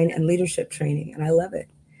 design, and leadership training. And I love it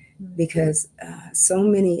because so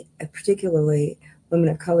many, particularly women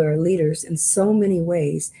of color, are leaders in so many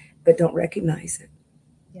ways, but don't recognize it.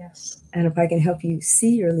 Yes. And if I can help you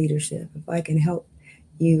see your leadership, if I can help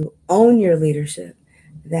you own your leadership,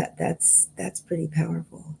 that's pretty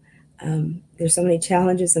powerful. There's so many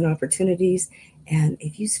challenges and opportunities, and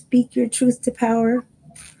if you speak your truth to power,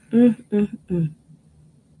 and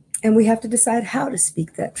we have to decide how to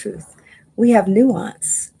speak that truth. We have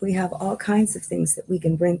nuance. We have all kinds of things that we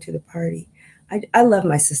can bring to the party. I love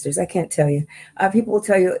my sisters. I can't tell you. People will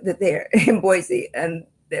tell you that they're in Boise, and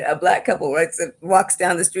a Black couple walks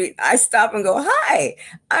down the street. I stop and go, hi,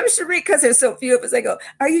 I'm Cherie, because there's so few of us. I go,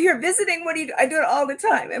 are you here visiting? What do you do? I do it all the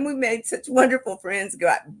time. And we made such wonderful friends,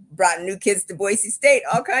 brought new kids to Boise State,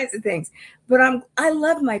 all kinds of things. But I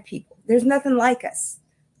love my people. There's nothing like us.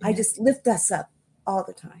 I just lift us up all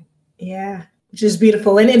the time. Yeah, which is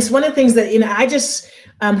beautiful. And it's one of the things that, I just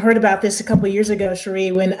heard about this a couple of years ago,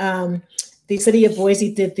 Cherie, when the city of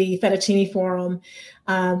Boise did the Fettuccine Forum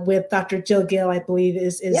with Dr. Jill Gill, I believe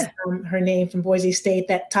is her name, from Boise State,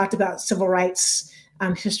 that talked about civil rights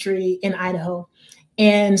history in Idaho.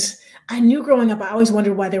 And I knew growing up, I always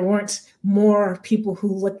wondered why there weren't more people who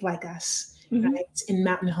looked like us. Right, in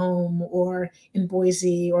Mountain Home or in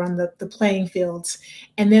Boise or on the playing fields.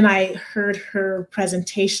 And then I heard her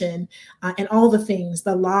presentation and all the things,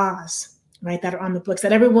 the laws, right, that are on the books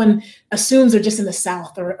that everyone assumes are just in the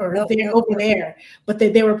South or they're over there, but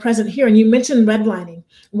they were present here. And you mentioned redlining.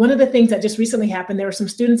 One of the things that just recently happened, there were some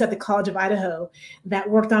students at the College of Idaho that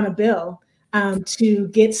worked on a bill to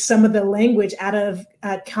get some of the language out of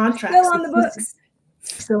contracts. Still on the books.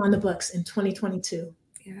 Still on the books in 2022.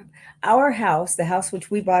 Yeah. Our house, the house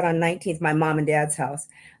which we bought on 19th, my mom and dad's house,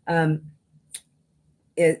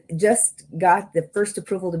 it just got the first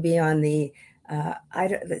approval to be on the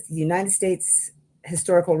United States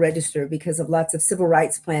Historical Register because of lots of civil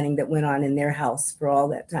rights planning that went on in their house for all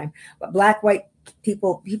that time. But Black, white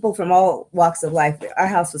people from all walks of life, our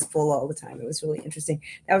house was full all the time. It was really interesting.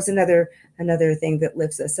 That was another thing that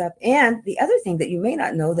lifts us up. And the other thing that you may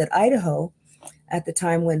not know, that Idaho, at the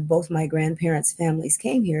time when both my grandparents' families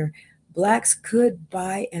came here, Blacks could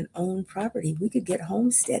buy and own property. We could get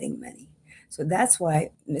homesteading money. So that's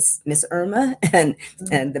why Miss Irma and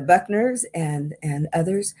the Buckners and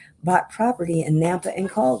others bought property in Nampa and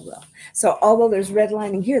Caldwell. So although there's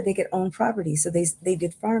redlining here, they could own property. So they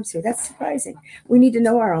did farms here. That's surprising. We need to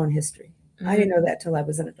know our own history. I didn't know that till I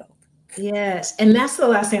was an adult. Yes. And that's the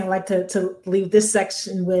last thing I'd like to leave this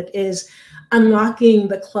section with is unlocking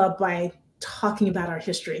the club by talking about our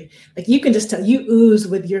history. Like you can just tell, you ooze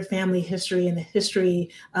with your family history and the history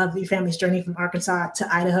of your family's journey from Arkansas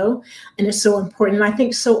to Idaho. And it's so important. And I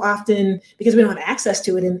think so often, because we don't have access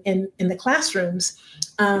to it in the classrooms,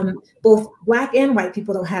 both Black and white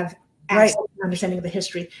people don't have access to understanding of the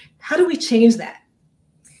history. How do we change that?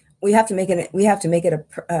 We have to make it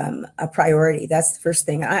a priority. That's the first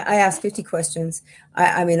thing. I ask 50 questions.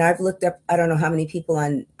 I mean, I've looked up, I don't know how many people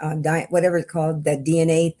on whatever it's called, that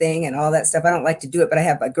DNA thing and all that stuff. I don't like to do it, but I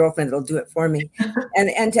have a girlfriend that'll do it for me.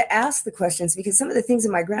 and to ask the questions, because some of the things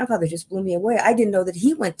that my grandfather just blew me away. I didn't know that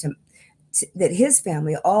he went to that his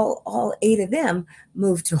family, all 8 of them,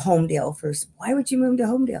 moved to Homedale first. Why would you move to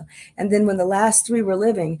Homedale? And then when the last 3 were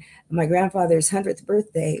living, my grandfather's 100th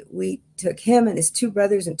birthday, we took him and his 2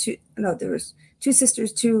 brothers and there was 2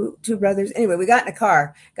 sisters, two brothers. Anyway, we got in a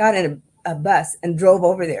car, got in a bus and drove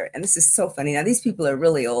over there. And this is so funny. Now, these people are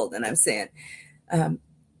really old. And I'm saying,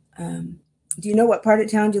 do you know what part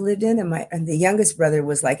of town you lived in? And the youngest brother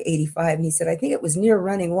was like 85. And he said, I think it was near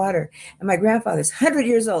running water. And my grandfather's 100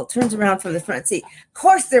 years old, turns around from the front seat. Of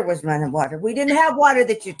course there was running water. We didn't have water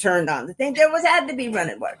that you turned on. The thing had to be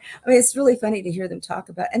running water. I mean, it's really funny to hear them talk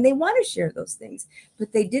about, and they want to share those things,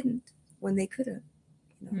 but they didn't when they could have.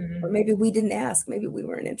 Or maybe we didn't ask. Maybe we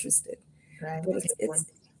weren't interested. Right. But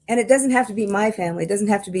and it doesn't have to be my family. It doesn't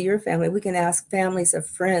have to be your family. We can ask families of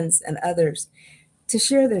friends and others to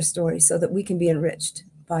share their stories so that we can be enriched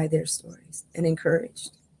by their stories and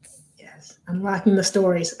encouraged. Yes, unlocking the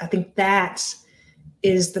stories. I think that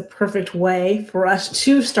is the perfect way for us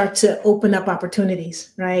to start to open up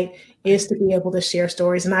opportunities, right? Is to be able to share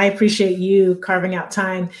stories. And I appreciate you carving out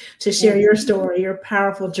time to share your story, your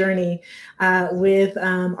powerful journey with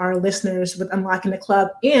our listeners with Unlocking the Club.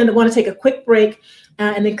 And I want to take a quick break.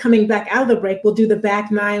 And then coming back out of the break, we'll do the back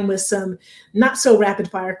 9 with some not so rapid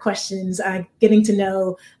fire questions, getting to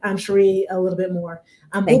know Cherie a little bit more.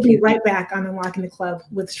 We'll be right back on Unlocking the Club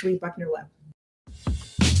with Cherie Buckner-Webb.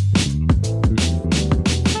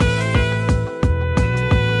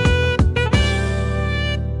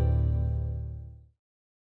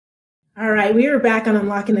 All right, we are back on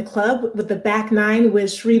Unlocking the Club with the back 9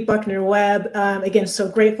 with Cherie Buckner-Webb. Again, so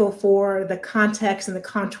grateful for the context and the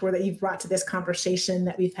contour that you've brought to this conversation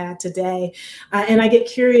that we've had today. And I get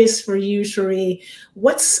curious for you, Cherie,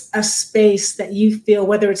 what's a space that you feel,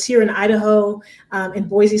 whether it's here in Idaho, in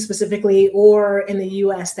Boise specifically, or in the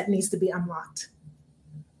US, that needs to be unlocked?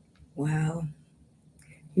 Wow.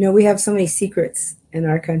 We have so many secrets in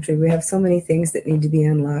our country. We have so many things that need to be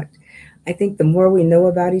unlocked. I think the more we know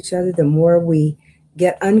about each other, the more we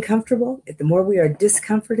get uncomfortable, the more we are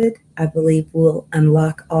discomforted, I believe we'll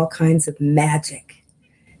unlock all kinds of magic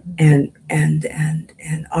and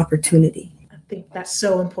opportunity. I think that's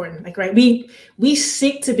so important. Like, right, we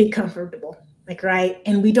seek to be comfortable, like, right,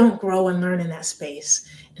 and we don't grow and learn in that space.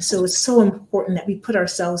 And so it's so important that we put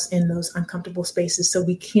ourselves in those uncomfortable spaces so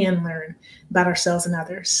we can learn about ourselves and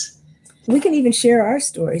others. We can even share our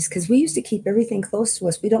stories, because we used to keep everything close to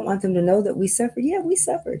us. We don't want them to know that we suffered. Yeah, we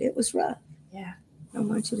suffered. It was rough. Yeah. I don't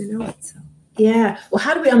want you to know it. So. Yeah. Well,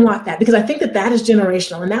 how do we unlock that? Because I think that is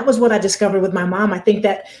generational. And that was what I discovered with my mom. I think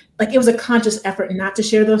that it was a conscious effort not to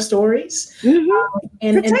share those stories. Mm-hmm.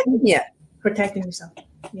 And protecting yourself.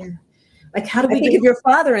 Yeah. Like, how do we think of your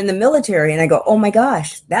father in the military, and I go, oh my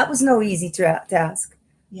gosh, that was no easy task.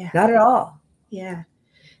 Yeah. Not at all. Yeah.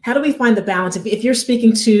 How do we find the balance? If you're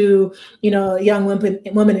speaking to, young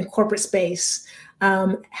women in corporate space,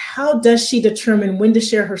 how does she determine when to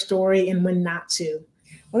share her story and when not to?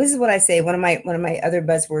 Well, this is what I say. One of my other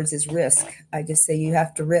buzzwords is risk. I just say you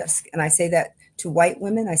have to risk. And I say that to white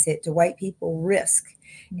women. I say it to white people, risk.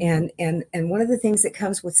 And one of the things that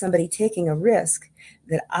comes with somebody taking a risk,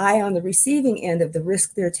 that I, on the receiving end of the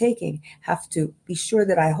risk they're taking, have to be sure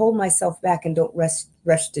that I hold myself back and don't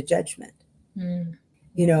rush to judgment. Mm.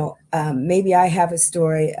 Maybe I have a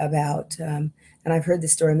story about, and I've heard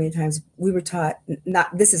this story many times. We were taught,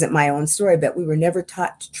 this isn't my own story, but we were never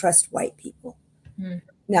taught to trust white people. Mm.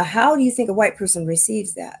 Now, how do you think a white person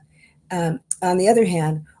receives that? On the other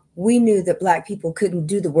hand, we knew that Black people couldn't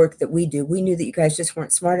do the work that we do. We knew that you guys just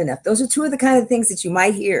weren't smart enough. Those are 2 of the kind of things that you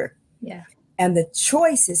might hear. Yeah. And the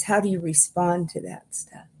choice is, how do you respond to that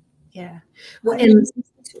stuff? Yeah. Well, and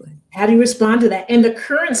how do you respond to that? And the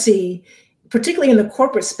currency, particularly in the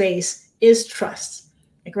corporate space, is trust.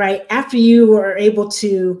 Like, right, after you are able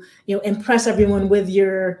to, impress everyone with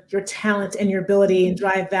your talent and your ability and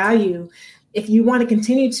drive value, if you want to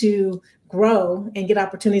continue to grow and get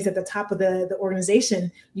opportunities at the top of the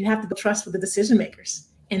organization, you have to build trust with the decision makers.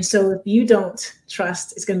 And so if you don't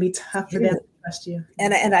trust, it's going to be tough for them to trust you.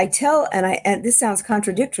 And this sounds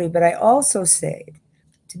contradictory, but I also say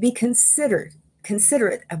to be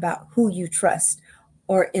considerate about who you trust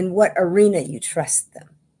or in what arena you trust them.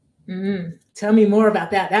 Tell me more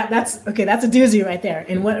about that. That's okay. That's a doozy right there.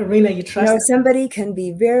 In what arena you trust? You know, somebody can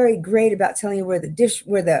be very great about telling you where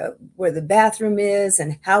the bathroom is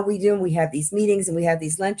and how we do. We have these meetings and we have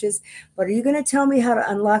these lunches. But are you going to tell me how to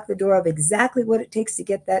unlock the door of exactly what it takes to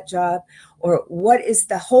get that job, or what is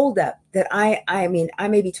the holdup that I mean, I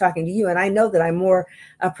may be talking to you, and I know that I'm more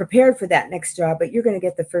prepared for that next job, but you're going to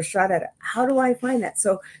get the first shot at it. How do I find that?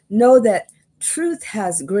 So know that truth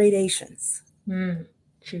has gradations.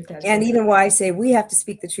 And even why I say we have to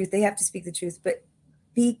speak the truth, they have to speak the truth, but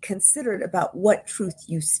be considerate about what truth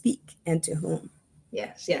you speak and to whom.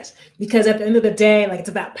 Yes, yes. Because at the end of the day, like, it's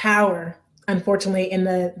about power, unfortunately, in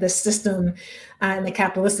the system, in the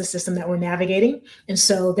capitalistic system that we're navigating. And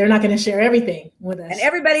so they're not going to share everything with us. And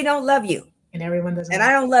everybody don't love you. And everyone doesn't. And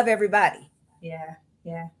I don't love everybody. Yeah,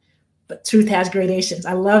 yeah. But truth has gradations.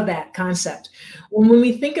 I love that concept. When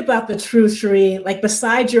we think about the truth, Cherie, like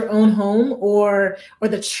besides your own home or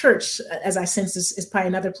the church, as I sense is probably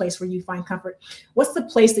another place where you find comfort, what's the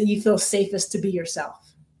place that you feel safest to be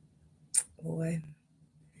yourself? Boy,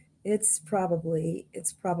 it's probably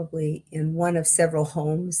in one of several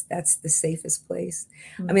homes. That's the safest place.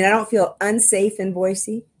 I mean, I don't feel unsafe in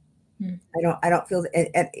Boise. I don't feel,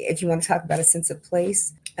 if you want to talk about a sense of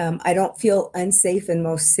place, I don't feel unsafe in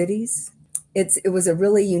most cities. It was a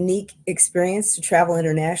really unique experience to travel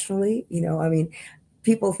internationally. You know, I mean,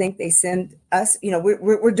 people think they send us, you know,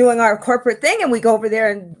 we're doing our corporate thing and we go over there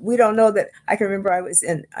and we don't know that. I can remember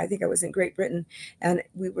I think I was in Great Britain, and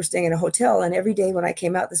we were staying in a hotel, and every day when I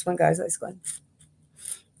came out, this one guy was always going,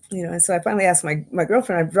 you know, and so I finally asked my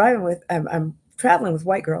girlfriend I'm traveling with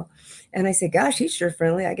white girl. And I said, gosh, he's sure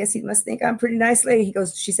friendly. I guess he must think I'm a pretty nice lady.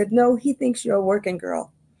 She said, no, he thinks you're a working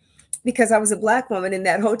girl, because I was a Black woman in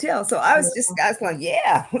that hotel. So I was going,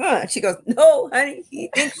 yeah. She goes, no, honey, he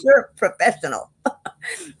thinks you're a professional.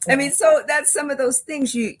 I mean, so that's some of those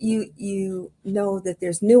things you know that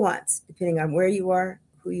there's nuance depending on where you are,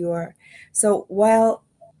 who you are. So while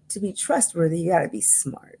to be trustworthy, you got to be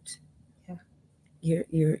smart. Yeah.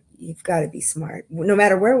 You've got to be smart, no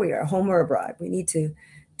matter where we are, home or abroad. We need to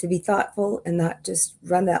be thoughtful and not just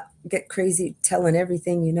get crazy telling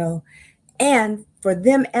everything you know. And for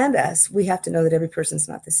them and us, we have to know that every person's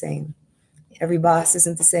not the same. Every boss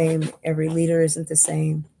isn't the same. Every leader isn't the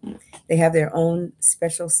same. They have their own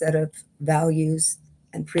special set of values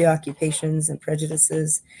and preoccupations and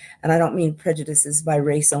prejudices. And I don't mean prejudices by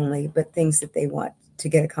race only, but things that they want to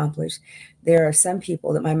get accomplished. There are some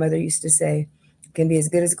people that my mother used to say can be as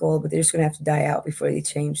good as gold, but they're just going to have to die out before they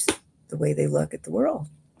change the way they look at the world.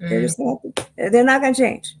 They're not going to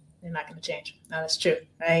change. They're not going to change. No, that's true,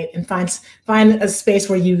 right? And find a space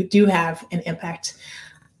where you do have an impact.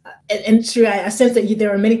 And Cherie, I sense that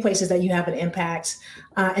there are many places that you have an impact,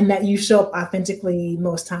 and that you show up authentically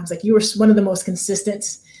most times. Like, you were one of the most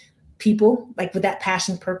consistent people, like with that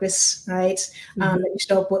passion, purpose, right? That you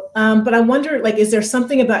show up with. But I wonder, like, is there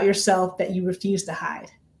something about yourself that you refuse to hide?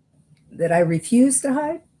 That I refuse to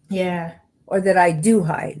hide? Yeah. Or that I do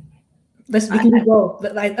hide? We can do both.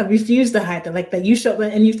 Like, I refuse to hide that, like that you show up,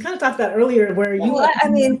 and you kind of talked about earlier where you. Well, I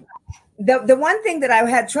mean, the one thing that I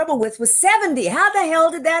had trouble with was 70. How the hell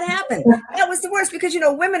did that happen? That was the worst, because, you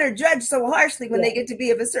know, women are judged so harshly when they get to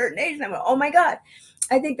be of a certain age. And I'm like, oh my God.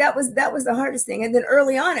 I think that was the hardest thing. And then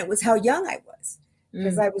early on, it was how young I was,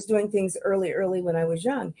 because I was doing things early when I was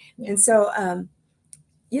young. And so,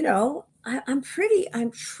 you know, I'm pretty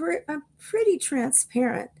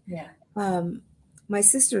transparent. Yeah. My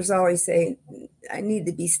sisters always say I need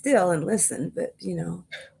to be still and listen, but, you know,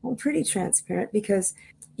 I'm pretty transparent, because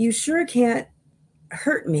you sure can't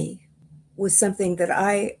hurt me with something that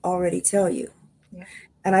I already tell you. Yeah.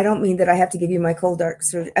 And I don't mean that I have to give you my cold, dark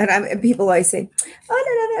surgery. And people always say,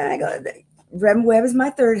 oh, no. I go, Rem Webb is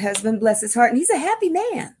my third husband, bless his heart. And he's a happy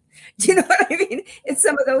man. Do you know what I mean? It's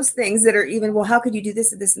some of those things that are even, well, how could you do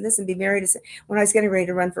this and this and this and be married? When I was getting ready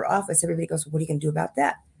to run for office, everybody goes, what are you going to do about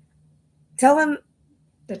that? Tell him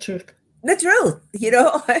the truth. You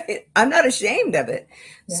know, I'm not ashamed of it.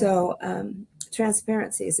 Yeah. So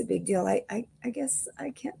transparency is a big deal. I guess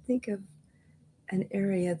I can't think of an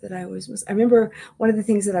area that I remember one of the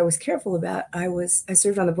things that I was careful about. I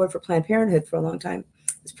served on the board for Planned Parenthood for a long time.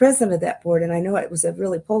 I was president of that board, and I know it was a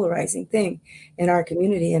really polarizing thing in our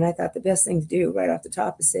community. And I thought the best thing to do right off the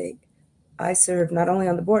top is say, I served not only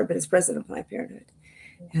on the board, but as president of Planned Parenthood.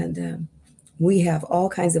 And we have all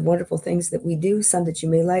kinds of wonderful things that we do, some that you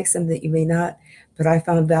may like, some that you may not, but I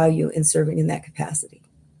found value in serving in that capacity.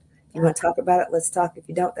 You want to talk about it? Let's talk. If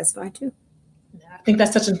you don't, that's fine too. Yeah. I think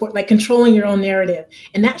that's such important, like controlling your own narrative.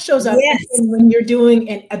 And that shows up Yes. when you're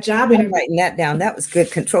doing a job interview. I'm writing that down. That was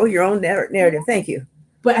good. Control your own narrative. Thank you.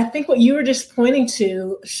 But I think what you were just pointing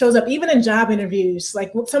to shows up even in job interviews.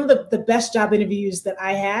 Like some of the best job interviews that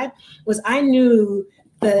I had was I knew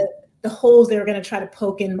the holes they were going to try to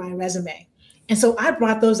poke in my resume. And so I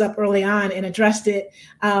brought those up early on and addressed it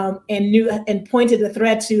and pointed the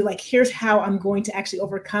thread to like, here's how I'm going to actually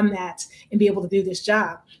overcome that and be able to do this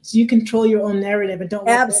job. So you control your own narrative and don't.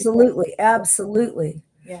 Absolutely.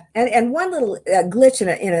 Yeah. And one little glitch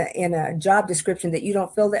in a job description that you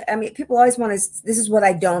don't fill that. I mean, people always want to, this is what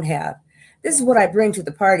I don't have. This is what I bring to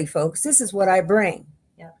the party, folks. This is what I bring.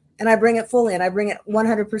 Yeah. And I bring it fully and I bring it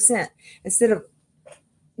 100% instead of,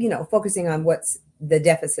 focusing on what's the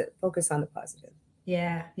deficit. Focus on the positive.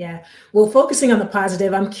 Yeah. Yeah. Well, focusing on the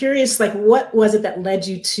positive, I'm curious, like, what was it that led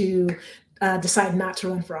you to decide not to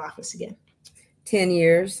run for office again? 10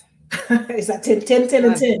 years. Is that 10 and 10?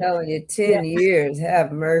 I'm telling you, 10 years.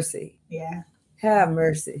 Have mercy. Yeah. Have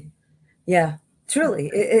mercy. Yeah, truly.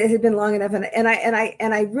 It had been long enough. And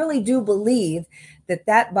I really do believe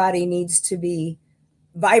that body needs to be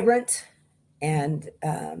vibrant and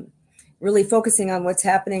really focusing on what's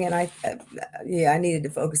happening. And I needed to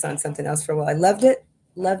focus on something else for a while. I loved it,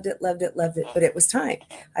 but it was time.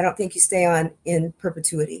 I don't think you stay on in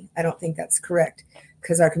perpetuity. I don't think that's correct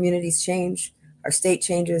because our communities change. Our state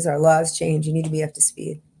changes, our laws change. You need to be up to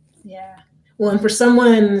speed. Yeah. Well, and for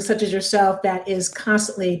someone such as yourself that is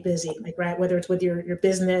constantly busy, like, right, whether it's with your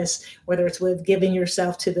business, whether it's with giving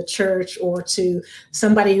yourself to the church or to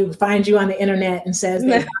somebody who finds you on the internet and says,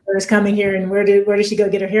 "My daughter is coming here and where did she go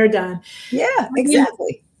get her hair done?" Yeah,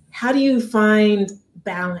 exactly. How do you find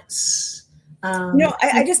balance?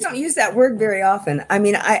 I just don't use that word very often. I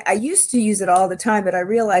mean, I used to use it all the time, but I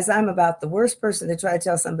realize I'm about the worst person to try to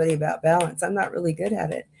tell somebody about balance. I'm not really good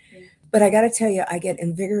at it. Yeah. But I got to tell you, I get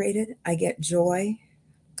invigorated. I get joy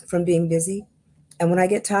from being busy. And when I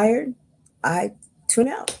get tired, I tune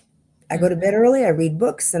out. I go to bed early. I read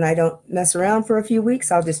books and I don't mess around for a few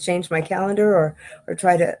weeks. I'll just change my calendar or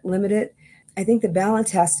try to limit it. I think the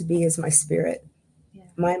balance has to be is my spirit.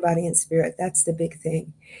 Mind, body, and spirit. That's the big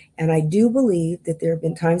thing. And I do believe that there have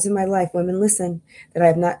been times in my life, women listen, that I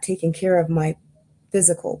have not taken care of my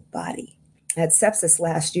physical body. I had sepsis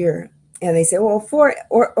last year and they say, well, 4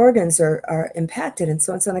 organs are impacted and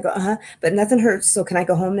so on. And I go, but nothing hurts. So can I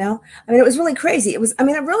go home now? I mean, it was really crazy. I'm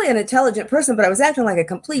really an intelligent person, but I was acting like a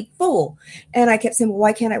complete fool. And I kept saying, well,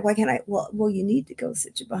 why can't I? Well, you need to go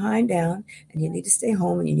sit your behind down and you need to stay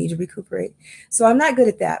home and you need to recuperate. So I'm not good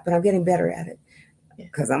at that, but I'm getting better at it.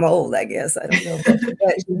 Because I'm old, I guess. I don't know.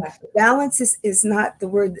 But balance is not the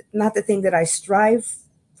word, not the thing that I strive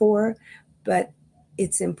for, but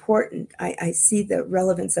it's important. I see the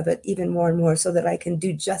relevance of it even more and more so that I can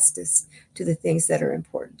do justice to the things that are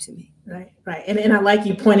important to me. Right. And I like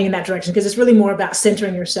you pointing in that direction because it's really more about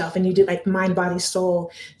centering yourself. And you do like mind, body, soul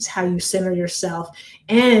is how you center yourself.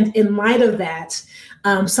 And in light of that,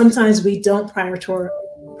 sometimes we don't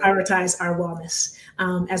prioritize our wellness.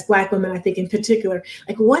 As Black women, I think in particular,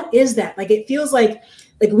 like, what is that? Like, it feels like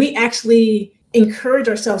we actually encourage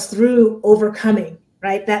ourselves through overcoming,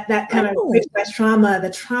 right? That kind of trauma, the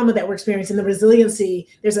trauma that we're experiencing, the resiliency.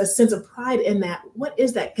 There's a sense of pride in that. What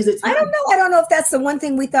is that? Because I don't know if that's the one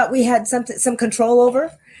thing we thought we had some control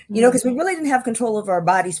over, because we really didn't have control over our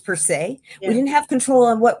bodies per se. Yeah. We didn't have control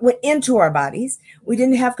on what went into our bodies. We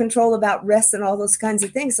didn't have control about rest and all those kinds of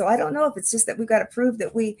things. So I don't know if it's just that we've got to prove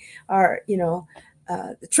that we are,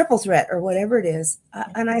 the triple threat or whatever it is.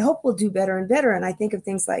 And I hope we'll do better and better. And I think of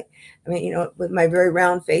things like, with my very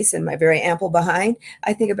round face and my very ample behind,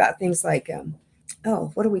 I think about things like,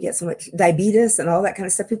 what do we get so much? Diabetes and all that kind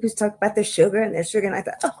of stuff. People talk about their sugar. And I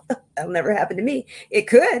thought, that'll never happen to me. It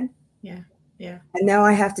could. Yeah. Yeah. And now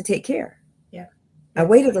I have to take care. Yeah. I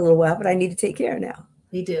waited a little while, but I need to take care now.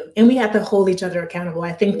 We do. And we have to hold each other accountable.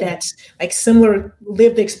 I think that's like similar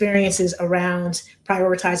lived experiences around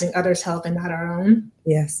prioritizing others' health and not our own.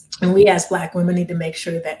 Yes. And we as Black women need to make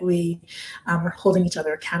sure that we are holding each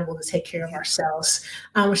other accountable to take care of ourselves.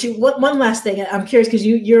 One last thing, I'm curious because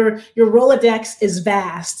your Rolodex is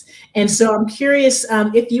vast. And so I'm curious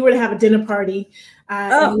if you were to have a dinner party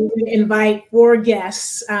and you would invite 4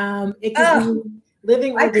 guests, it could be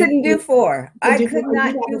living. I couldn't do 4. I could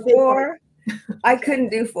not do 4. I couldn't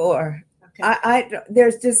do 4. Okay. I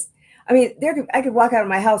could walk out of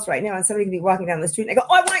my house right now and somebody could be walking down the street and I go,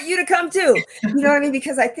 I want you to come too. You know what I mean?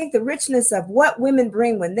 Because I think the richness of what women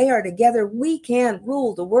bring when they are together, we can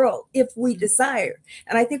rule the world if we desire.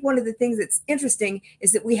 And I think one of the things that's interesting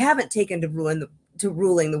is that we haven't taken to ruin to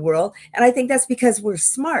ruling the world. And I think that's because we're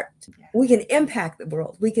smart. We can impact the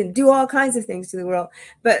world. We can do all kinds of things to the world.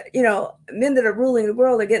 But, men that are ruling the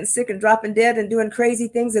world are getting sick and dropping dead and doing crazy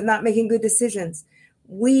things and not making good decisions.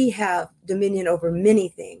 We have dominion over many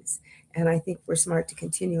things. And I think we're smart to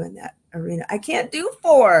continue in that arena. I can't do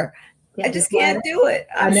 4. I just can't do it.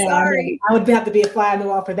 I'm sorry. I would have to be a fly on the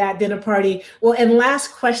wall for that dinner party. Well, and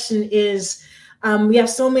last question is, we have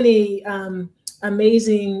so many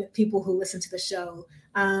amazing people who listen to the show,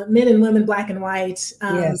 men and women, Black and white,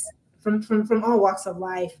 yes. from all walks of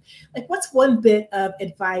life. Like, what's one bit of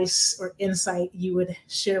advice or insight you would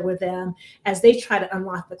share with them as they try to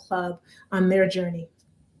unlock the club on their journey?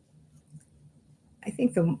 I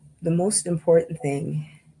think the most important thing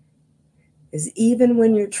is, even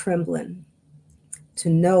when you're trembling, to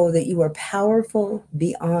know that you are powerful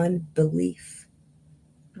beyond belief.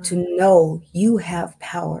 Mm-hmm. To know you have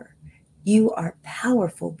power. You are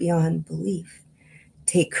powerful beyond belief.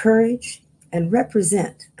 Take courage and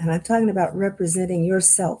represent. And I'm talking about representing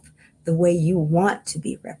yourself the way you want to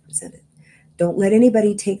be represented. Don't let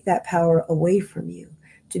anybody take that power away from you.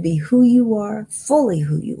 To be who you are, fully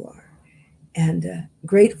who you are, and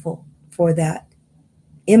grateful for that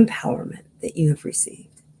empowerment that you have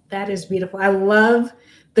received. That is beautiful. I love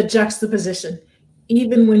the juxtaposition.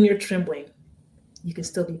 Even when you're trembling, you can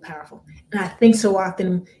still be powerful. And I think so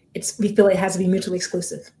often we feel it has to be mutually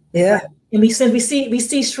exclusive. Yeah. Right? And we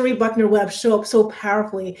see Cherie Buckner-Webb show up so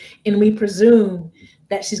powerfully, and we presume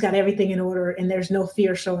that she's got everything in order and there's no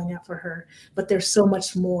fear showing up for her. But there's so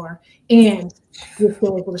much more. And you're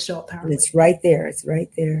still able to show up powerfully. It's right there. It's right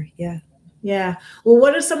there. Yeah. Yeah. Well,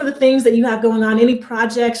 what are some of the things that you have going on? Any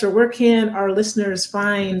projects, or where can our listeners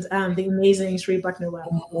find the amazing Cherie Buckner-Webb?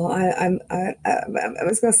 Well, I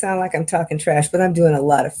was going to sound like I'm talking trash, but I'm doing a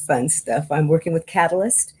lot of fun stuff. I'm working with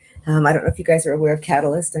Catalyst. I don't know if you guys are aware of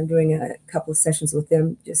Catalyst. I'm doing a couple of sessions with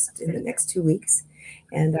them just in the next 2 weeks.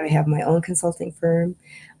 And I have my own consulting firm.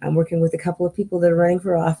 I'm working with a couple of people that are running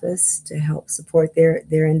for office to help support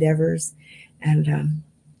their endeavors. And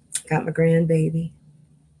got my grandbaby.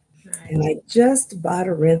 And I just bought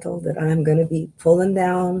a rental that I'm going to be pulling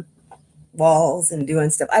down walls and doing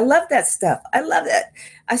stuff. I love that stuff. I love that.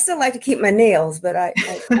 I still like to keep my nails, but I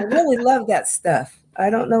really love that stuff. I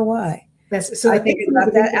don't know why. I think it's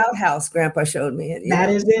about that outhouse Grandpa showed me. That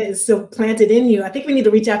is it. It's still planted in you. I think we need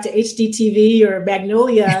to reach out to HGTV or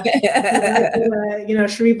Magnolia,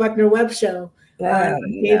 Cherie Buckner-Webb show.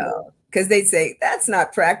 No, because they'd say, that's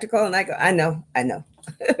not practical. And I go, I know.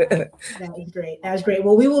 That was great. That was great.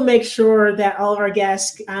 Well, we will make sure that all of our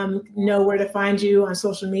guests know where to find you on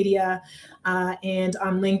social media and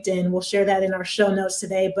on LinkedIn. We'll share that in our show notes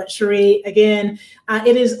today. But Cherie, again,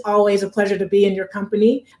 it is always a pleasure to be in your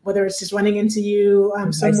company, whether it's just running into you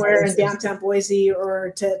somewhere in downtown Boise,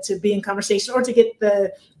 or to be in conversation, or to get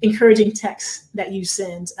the encouraging texts that you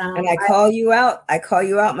send. And I call you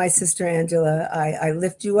out. My sister Angela. I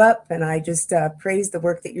lift you up, and I just praise the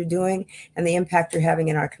work that you're doing and the impact you're having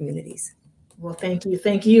in our communities. Well, thank you.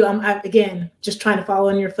 Thank you. I'm again just trying to follow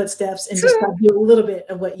in your footsteps and just do a little bit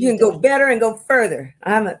of what you can go better and go further.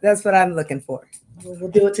 That's what I'm looking for. We'll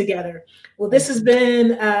do it together. Well, this has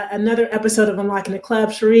been another episode of Unlocking the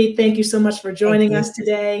Club. Cherie, thank you so much for joining us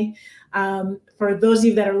today. For those of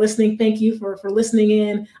you that are listening, thank you for listening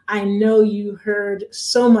in. I know you heard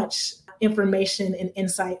so much information and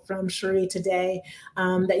insight from Cherie today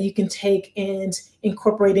that you can take and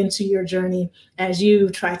incorporate into your journey as you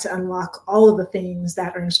try to unlock all of the things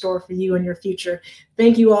that are in store for you in your future.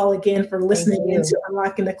 Thank you all again for listening into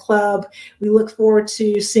Unlocking the Club. We look forward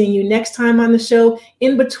to seeing you next time on the show.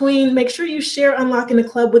 In between, make sure you share Unlocking the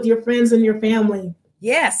Club with your friends and your family.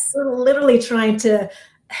 Yes. We're literally trying to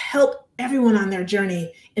help everyone on their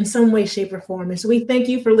journey in some way, shape, or form. And so we thank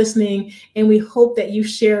you for listening, and we hope that you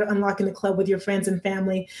share Unlocking the Club with your friends and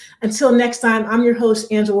family. Until next time, I'm your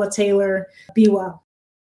host, Angela Taylor. Be well.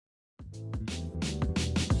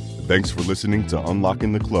 Thanks for listening to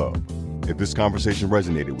Unlocking the Club. If this conversation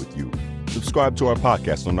resonated with you, subscribe to our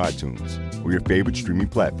podcast on iTunes or your favorite streaming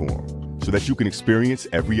platform so that you can experience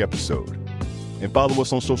every episode. And follow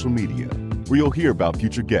us on social media, where you'll hear about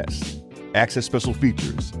future guests, access special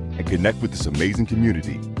features, and connect with this amazing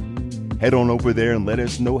community. Head on over there and let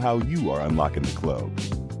us know how you are unlocking the club.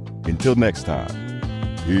 Until next time,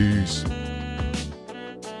 peace.